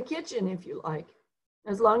keep it in the kitchen if you like,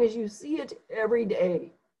 as long as you see it every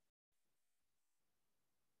day.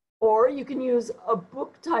 Or you can use a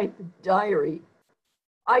book type diary.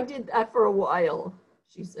 I did that for a while,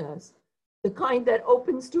 she says. The kind that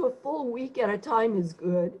opens to a full week at a time is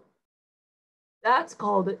good. That's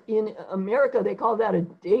called, in America, they call that a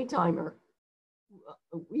day timer.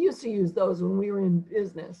 We used to use those when we were in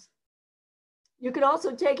business. You can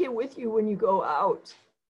also take it with you when you go out,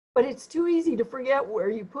 but it's too easy to forget where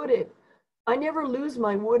you put it. I never lose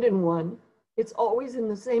my wooden one. It's always in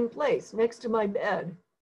the same place, next to my bed.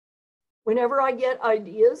 Whenever I get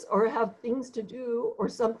ideas or have things to do or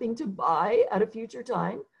something to buy at a future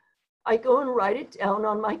time, I go and write it down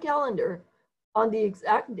on my calendar on the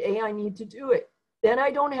exact day I need to do it. Then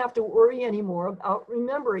I don't have to worry anymore about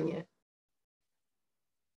remembering it.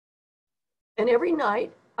 And every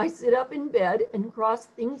night I sit up in bed and cross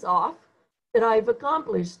things off that I've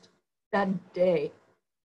accomplished that day.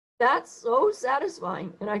 That's so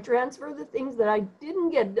satisfying. And I transfer the things that I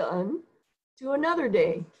didn't get done to another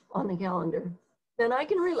day on the calendar. Then I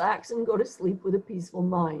can relax and go to sleep with a peaceful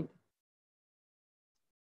mind.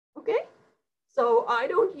 Okay? So I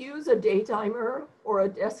don't use a day timer or a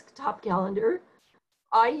desktop calendar.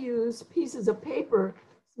 I use pieces of paper.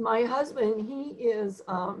 My husband,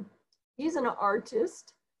 he's an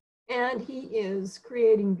artist and he is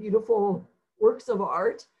creating beautiful works of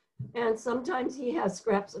art. And sometimes he has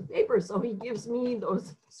scraps of paper. So he gives me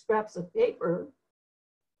those scraps of paper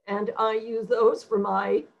and I use those for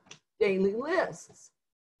my daily lists.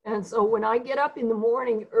 And so when I get up in the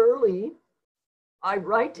morning early, I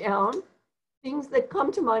write down things that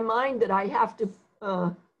come to my mind that I have to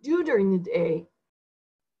do during the day.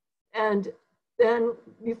 And then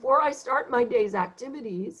before I start my day's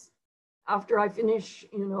activities, after I finish,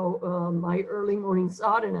 my early morning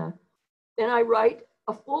sadhana, then I write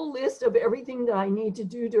a full list of everything that I need to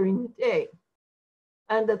do during the day.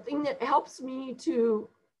 And the thing that helps me to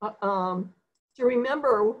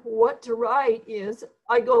remember what to write is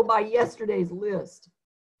I go by yesterday's list.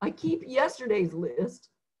 I keep yesterday's list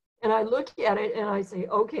and I look at it and I say,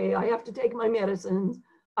 okay, I have to take my medicines.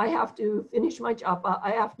 I have to finish my japa.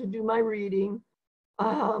 I have to do my reading.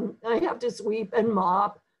 I have to sweep and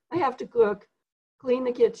mop. I have to cook, clean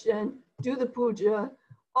the kitchen, do the puja,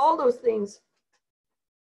 all those things.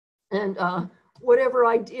 And whatever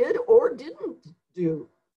I did or didn't do,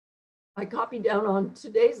 I copy down on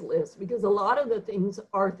today's list because a lot of the things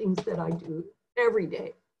are things that I do every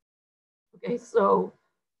day. Okay, so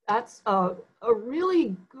that's a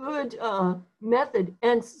really good method.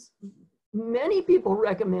 And many people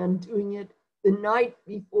recommend doing it the night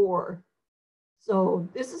before. So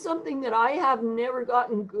this is something that I have never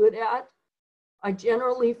gotten good at. I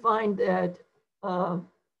generally find that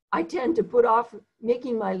I tend to put off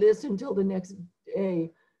making my list until the next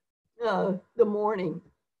day, the morning.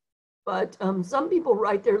 But some people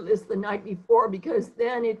write their list the night before because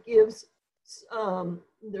then it gives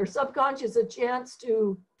their subconscious a chance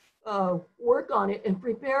to work on it and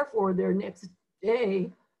prepare for their next day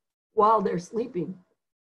while they're sleeping.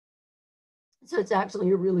 So it's actually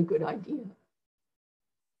a really good idea.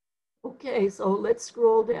 Okay, so let's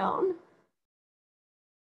scroll down.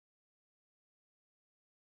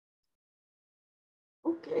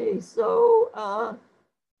 Okay, so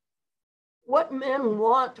what men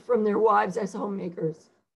want from their wives as homemakers.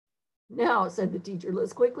 Now, said the teacher,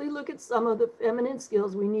 let's quickly look at some of the feminine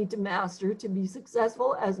skills we need to master to be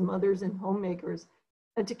successful as mothers and homemakers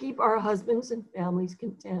and to keep our husbands and families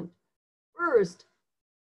content. First,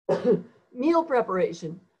 meal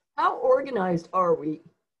preparation. How organized are we?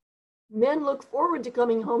 Men look forward to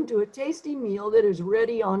coming home to a tasty meal that is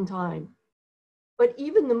ready on time. But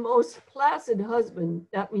even the most placid husband,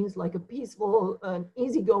 that means like a peaceful,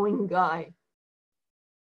 easygoing guy,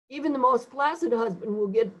 even the most placid husband will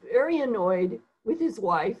get very annoyed with his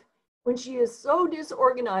wife when she is so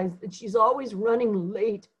disorganized that she's always running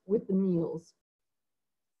late with the meals.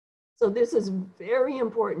 So this is very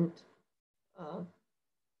important.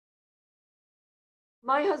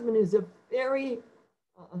 My husband is a very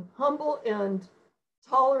humble and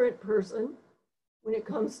tolerant person when it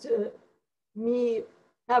comes to me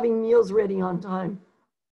having meals ready on time.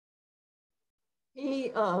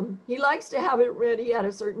 He likes to have it ready at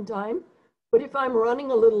a certain time, but if I'm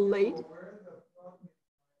running a little late,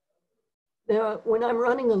 when I'm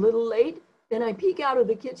running a little late, then I peek out of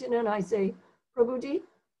the kitchen and I say, Prabhuji,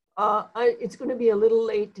 it's going to be a little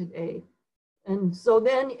late today. And so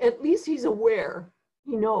then at least he's aware,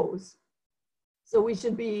 he knows. So we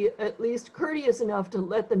should be at least courteous enough to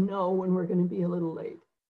let them know when we're going to be a little late,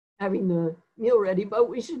 having the meal ready, but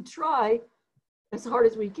we should try as hard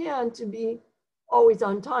as we can to be always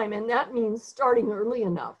on time. And that means starting early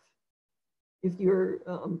enough. If you're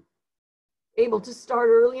able to start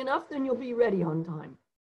early enough, then you'll be ready on time.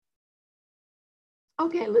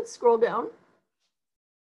 Okay, let's scroll down.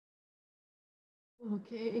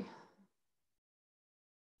 Okay.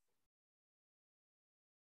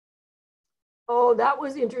 Oh, that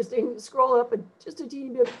was interesting. Scroll up just a teeny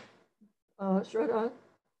bit, Shraddha.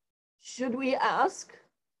 Should we ask?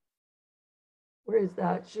 Where is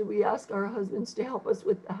that? Should we ask our husbands to help us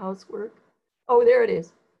with the housework? Oh, there it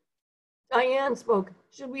is. Diane spoke.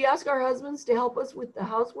 Should we ask our husbands to help us with the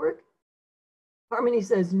housework? Harmony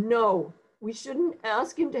says, no, we shouldn't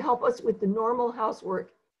ask him to help us with the normal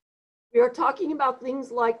housework. We are talking about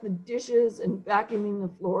things like the dishes and vacuuming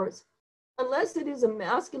the floors. Unless it is a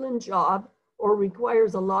masculine job or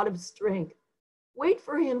requires a lot of strength, wait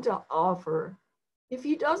for him to offer. If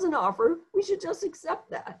he doesn't offer, we should just accept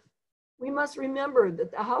that. We must remember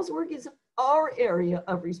that the housework is our area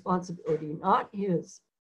of responsibility, not his.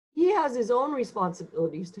 He has his own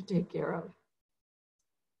responsibilities to take care of.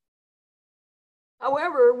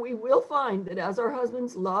 However, we will find that as our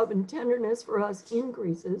husband's love and tenderness for us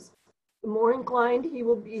increases, the more inclined he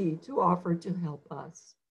will be to offer to help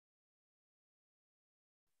us.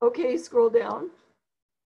 Okay, scroll down.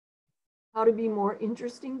 How to be more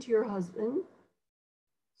interesting to your husband.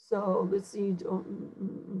 So let's see.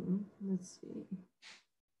 Let's see.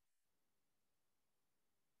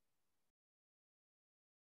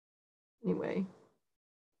 Anyway.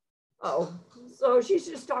 Oh, so she's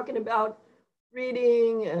just talking about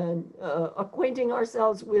reading and acquainting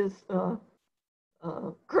ourselves with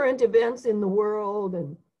current events in the world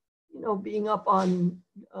and, you know, being up on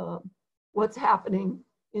what's happening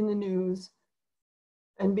in the news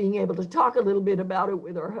and being able to talk a little bit about it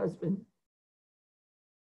with our husband.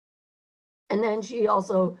 And then she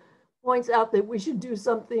also points out that we should do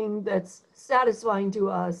something that's satisfying to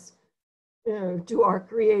us, to our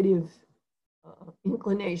creative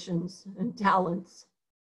inclinations and talents.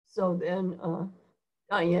 So then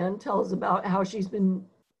Diane tells about how she's been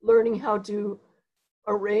learning how to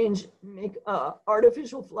make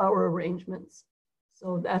artificial flower arrangements.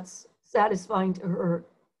 So that's satisfying to her.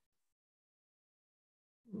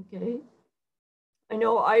 Okay. I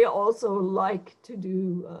know I also like to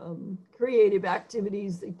do creative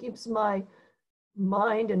activities that keeps my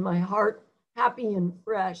mind and my heart happy and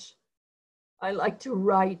fresh. I like to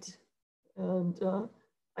write, and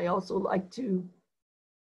I also like to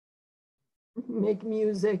make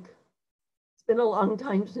music. It's been a long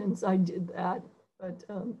time since I did that, but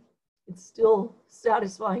it's still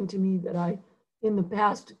satisfying to me that I, in the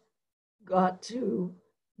past, got to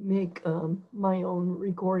make my own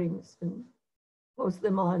recordings and post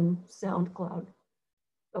them on SoundCloud.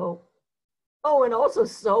 So, oh, and also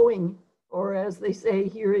sewing, or as they say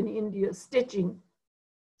here in India, stitching.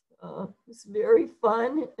 It's very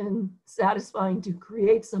fun and satisfying to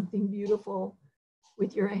create something beautiful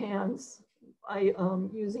with your hands by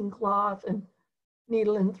using cloth and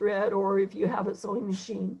needle and thread, or if you have a sewing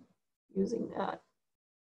machine, using that.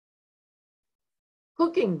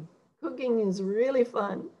 Cooking is really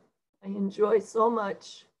fun. I enjoy so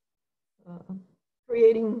much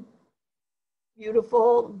creating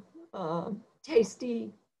beautiful,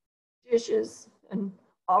 tasty dishes and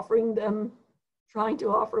offering them, trying to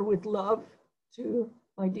offer with love to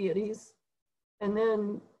my deities. And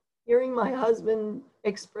then hearing my husband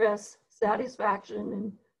express satisfaction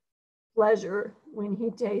and pleasure when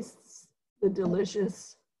he tastes the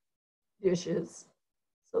delicious dishes.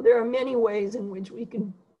 So there are many ways in which we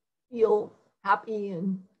can feel happy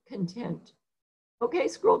and content. Okay,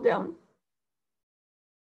 scroll down.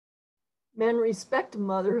 Men respect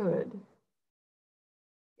motherhood.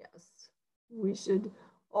 Yes, we should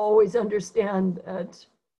always understand that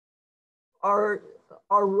our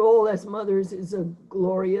role as mothers is a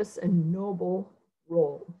glorious and noble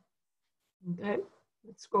role. Okay,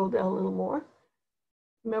 let's scroll down a little more.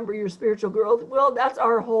 Remember your spiritual growth. Well, that's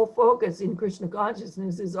our whole focus in Krishna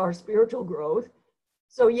consciousness, is our spiritual growth.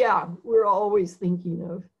 So yeah, we're always thinking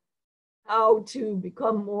of how to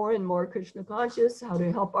become more and more Krishna conscious, how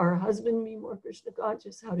to help our husband be more Krishna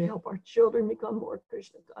conscious, how to help our children become more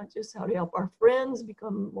Krishna conscious, how to help our friends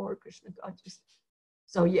become more Krishna conscious.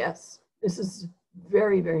 So yes, this is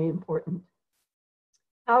very, very important.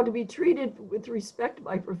 How to be treated with respect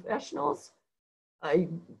by professionals. I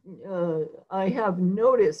have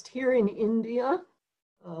noticed here in India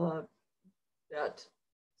that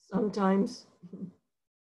sometimes,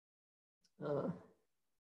 I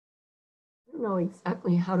don't know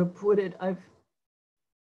exactly how to put it. I've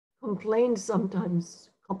complained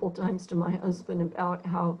sometimes, a couple times, to my husband about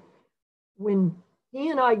how when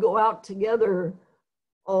he and I go out together,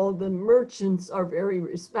 all the merchants are very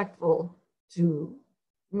respectful to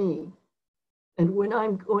me. And when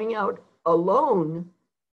I'm going out alone,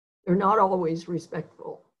 they're not always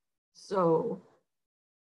respectful. So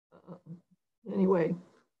anyway,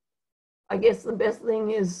 I guess the best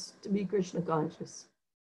thing is to be Krishna conscious,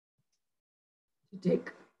 to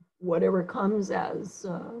take whatever comes as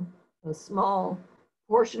a small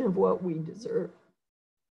portion of what we deserve.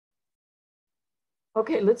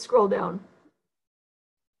 Okay, let's scroll down.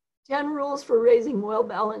 10 rules for raising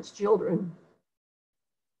well-balanced children.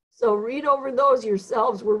 So read over those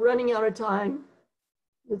yourselves. We're running out of time.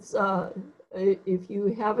 It's, if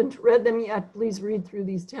you haven't read them yet, please read through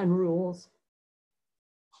these 10 rules.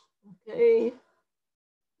 Okay,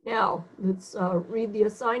 now let's read the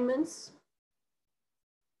assignments.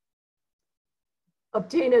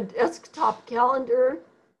 Obtain a desktop calendar,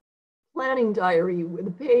 planning diary with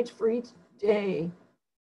a page for each day,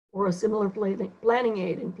 or a similar planning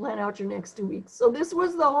aid, and plan out your next 2 weeks. So this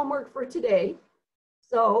was the homework for today.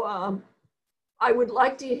 So I would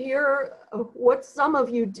like to hear what some of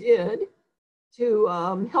you did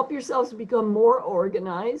to help yourselves become more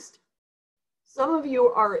organized. Some of you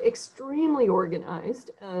are extremely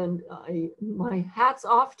organized, and my hat's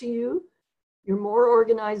off to you. You're more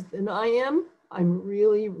organized than I am. I'm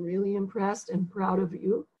really, really impressed and proud of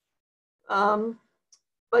you.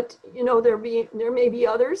 But you know, there may be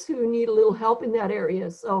others who need a little help in that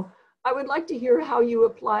area. So I would like to hear how you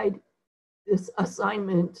applied this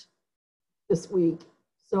assignment this week.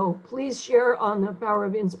 So please share on the Power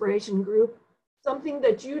of Inspiration group something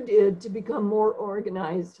that you did to become more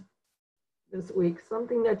organized this week,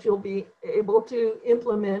 something that you'll be able to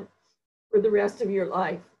implement for the rest of your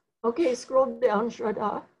life. Okay, scroll down,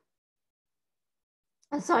 Shraddha.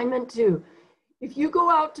 Assignment 2. If you go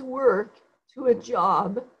out to work, to a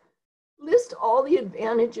job, list all the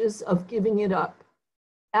advantages of giving it up.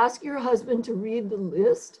 Ask your husband to read the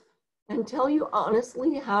list and tell you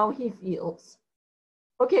honestly how he feels.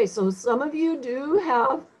 Okay, so some of you do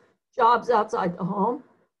have jobs outside the home,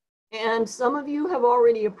 and some of you have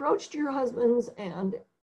already approached your husbands and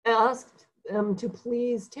asked them to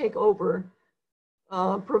please take over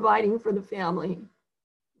providing for the family.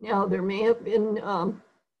 Now, there may have been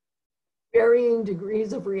varying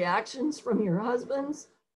degrees of reactions from your husbands,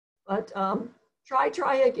 but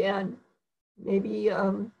try again. Maybe,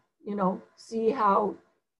 you know, see how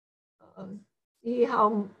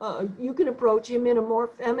you can approach him in a more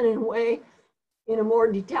feminine way, in a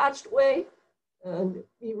more detached way, and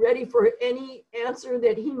be ready for any answer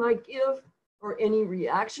that he might give or any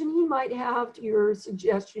reaction he might have to your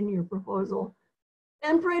suggestion, your proposal.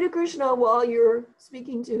 And pray to Krishna while you're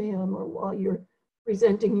speaking to him or while you're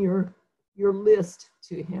presenting your list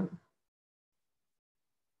to him.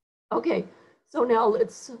 Okay, so now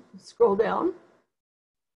let's scroll down.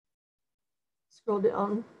 Scroll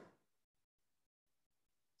down.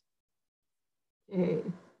 Okay.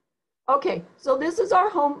 Okay, so this is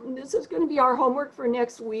going to be our homework for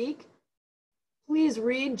next week. Please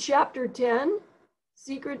read chapter 10,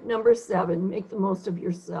 secret number 7, make the most of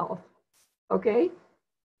yourself. Okay?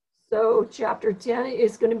 So chapter 10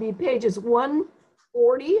 is going to be pages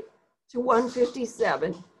 140 to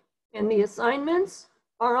 157. And the assignments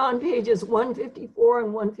are on pages 154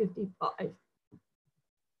 and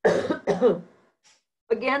 155.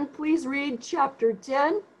 Again, please read chapter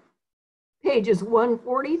 10, pages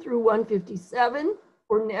 140 through 157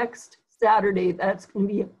 for next Saturday. That's going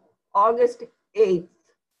to be August 8th.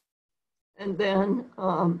 And then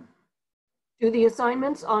do the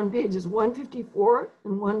assignments on pages 154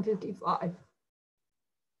 and 155.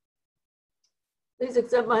 Please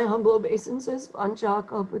accept my humble obeisances. Pancha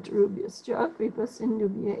kalpatarubhyascha kripa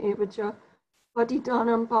sindhubhya evacha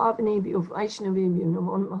patitanam pavanebhyo vaishnavebhyo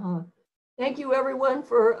namo namaha. Thank you everyone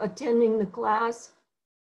for attending the class.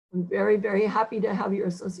 I'm very, very happy to have your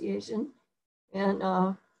association, and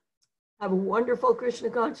have a wonderful Krishna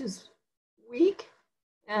conscious week.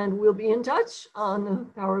 And we'll be in touch on the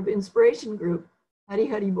Power of Inspiration group. Hari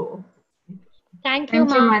Hari Bol. Thank you,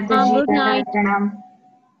 ma'am. Good night.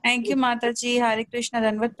 Thank you, Mataji. Hare Krishna.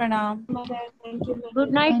 Danvat Pranam.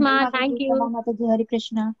 Good night, ma. Thank you. Mataji. Hare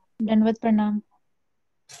Krishna. Danvat Pranam.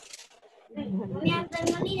 Hare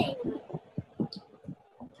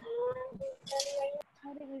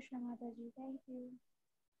Krishna Mataji. Thank you.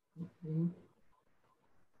 Okay.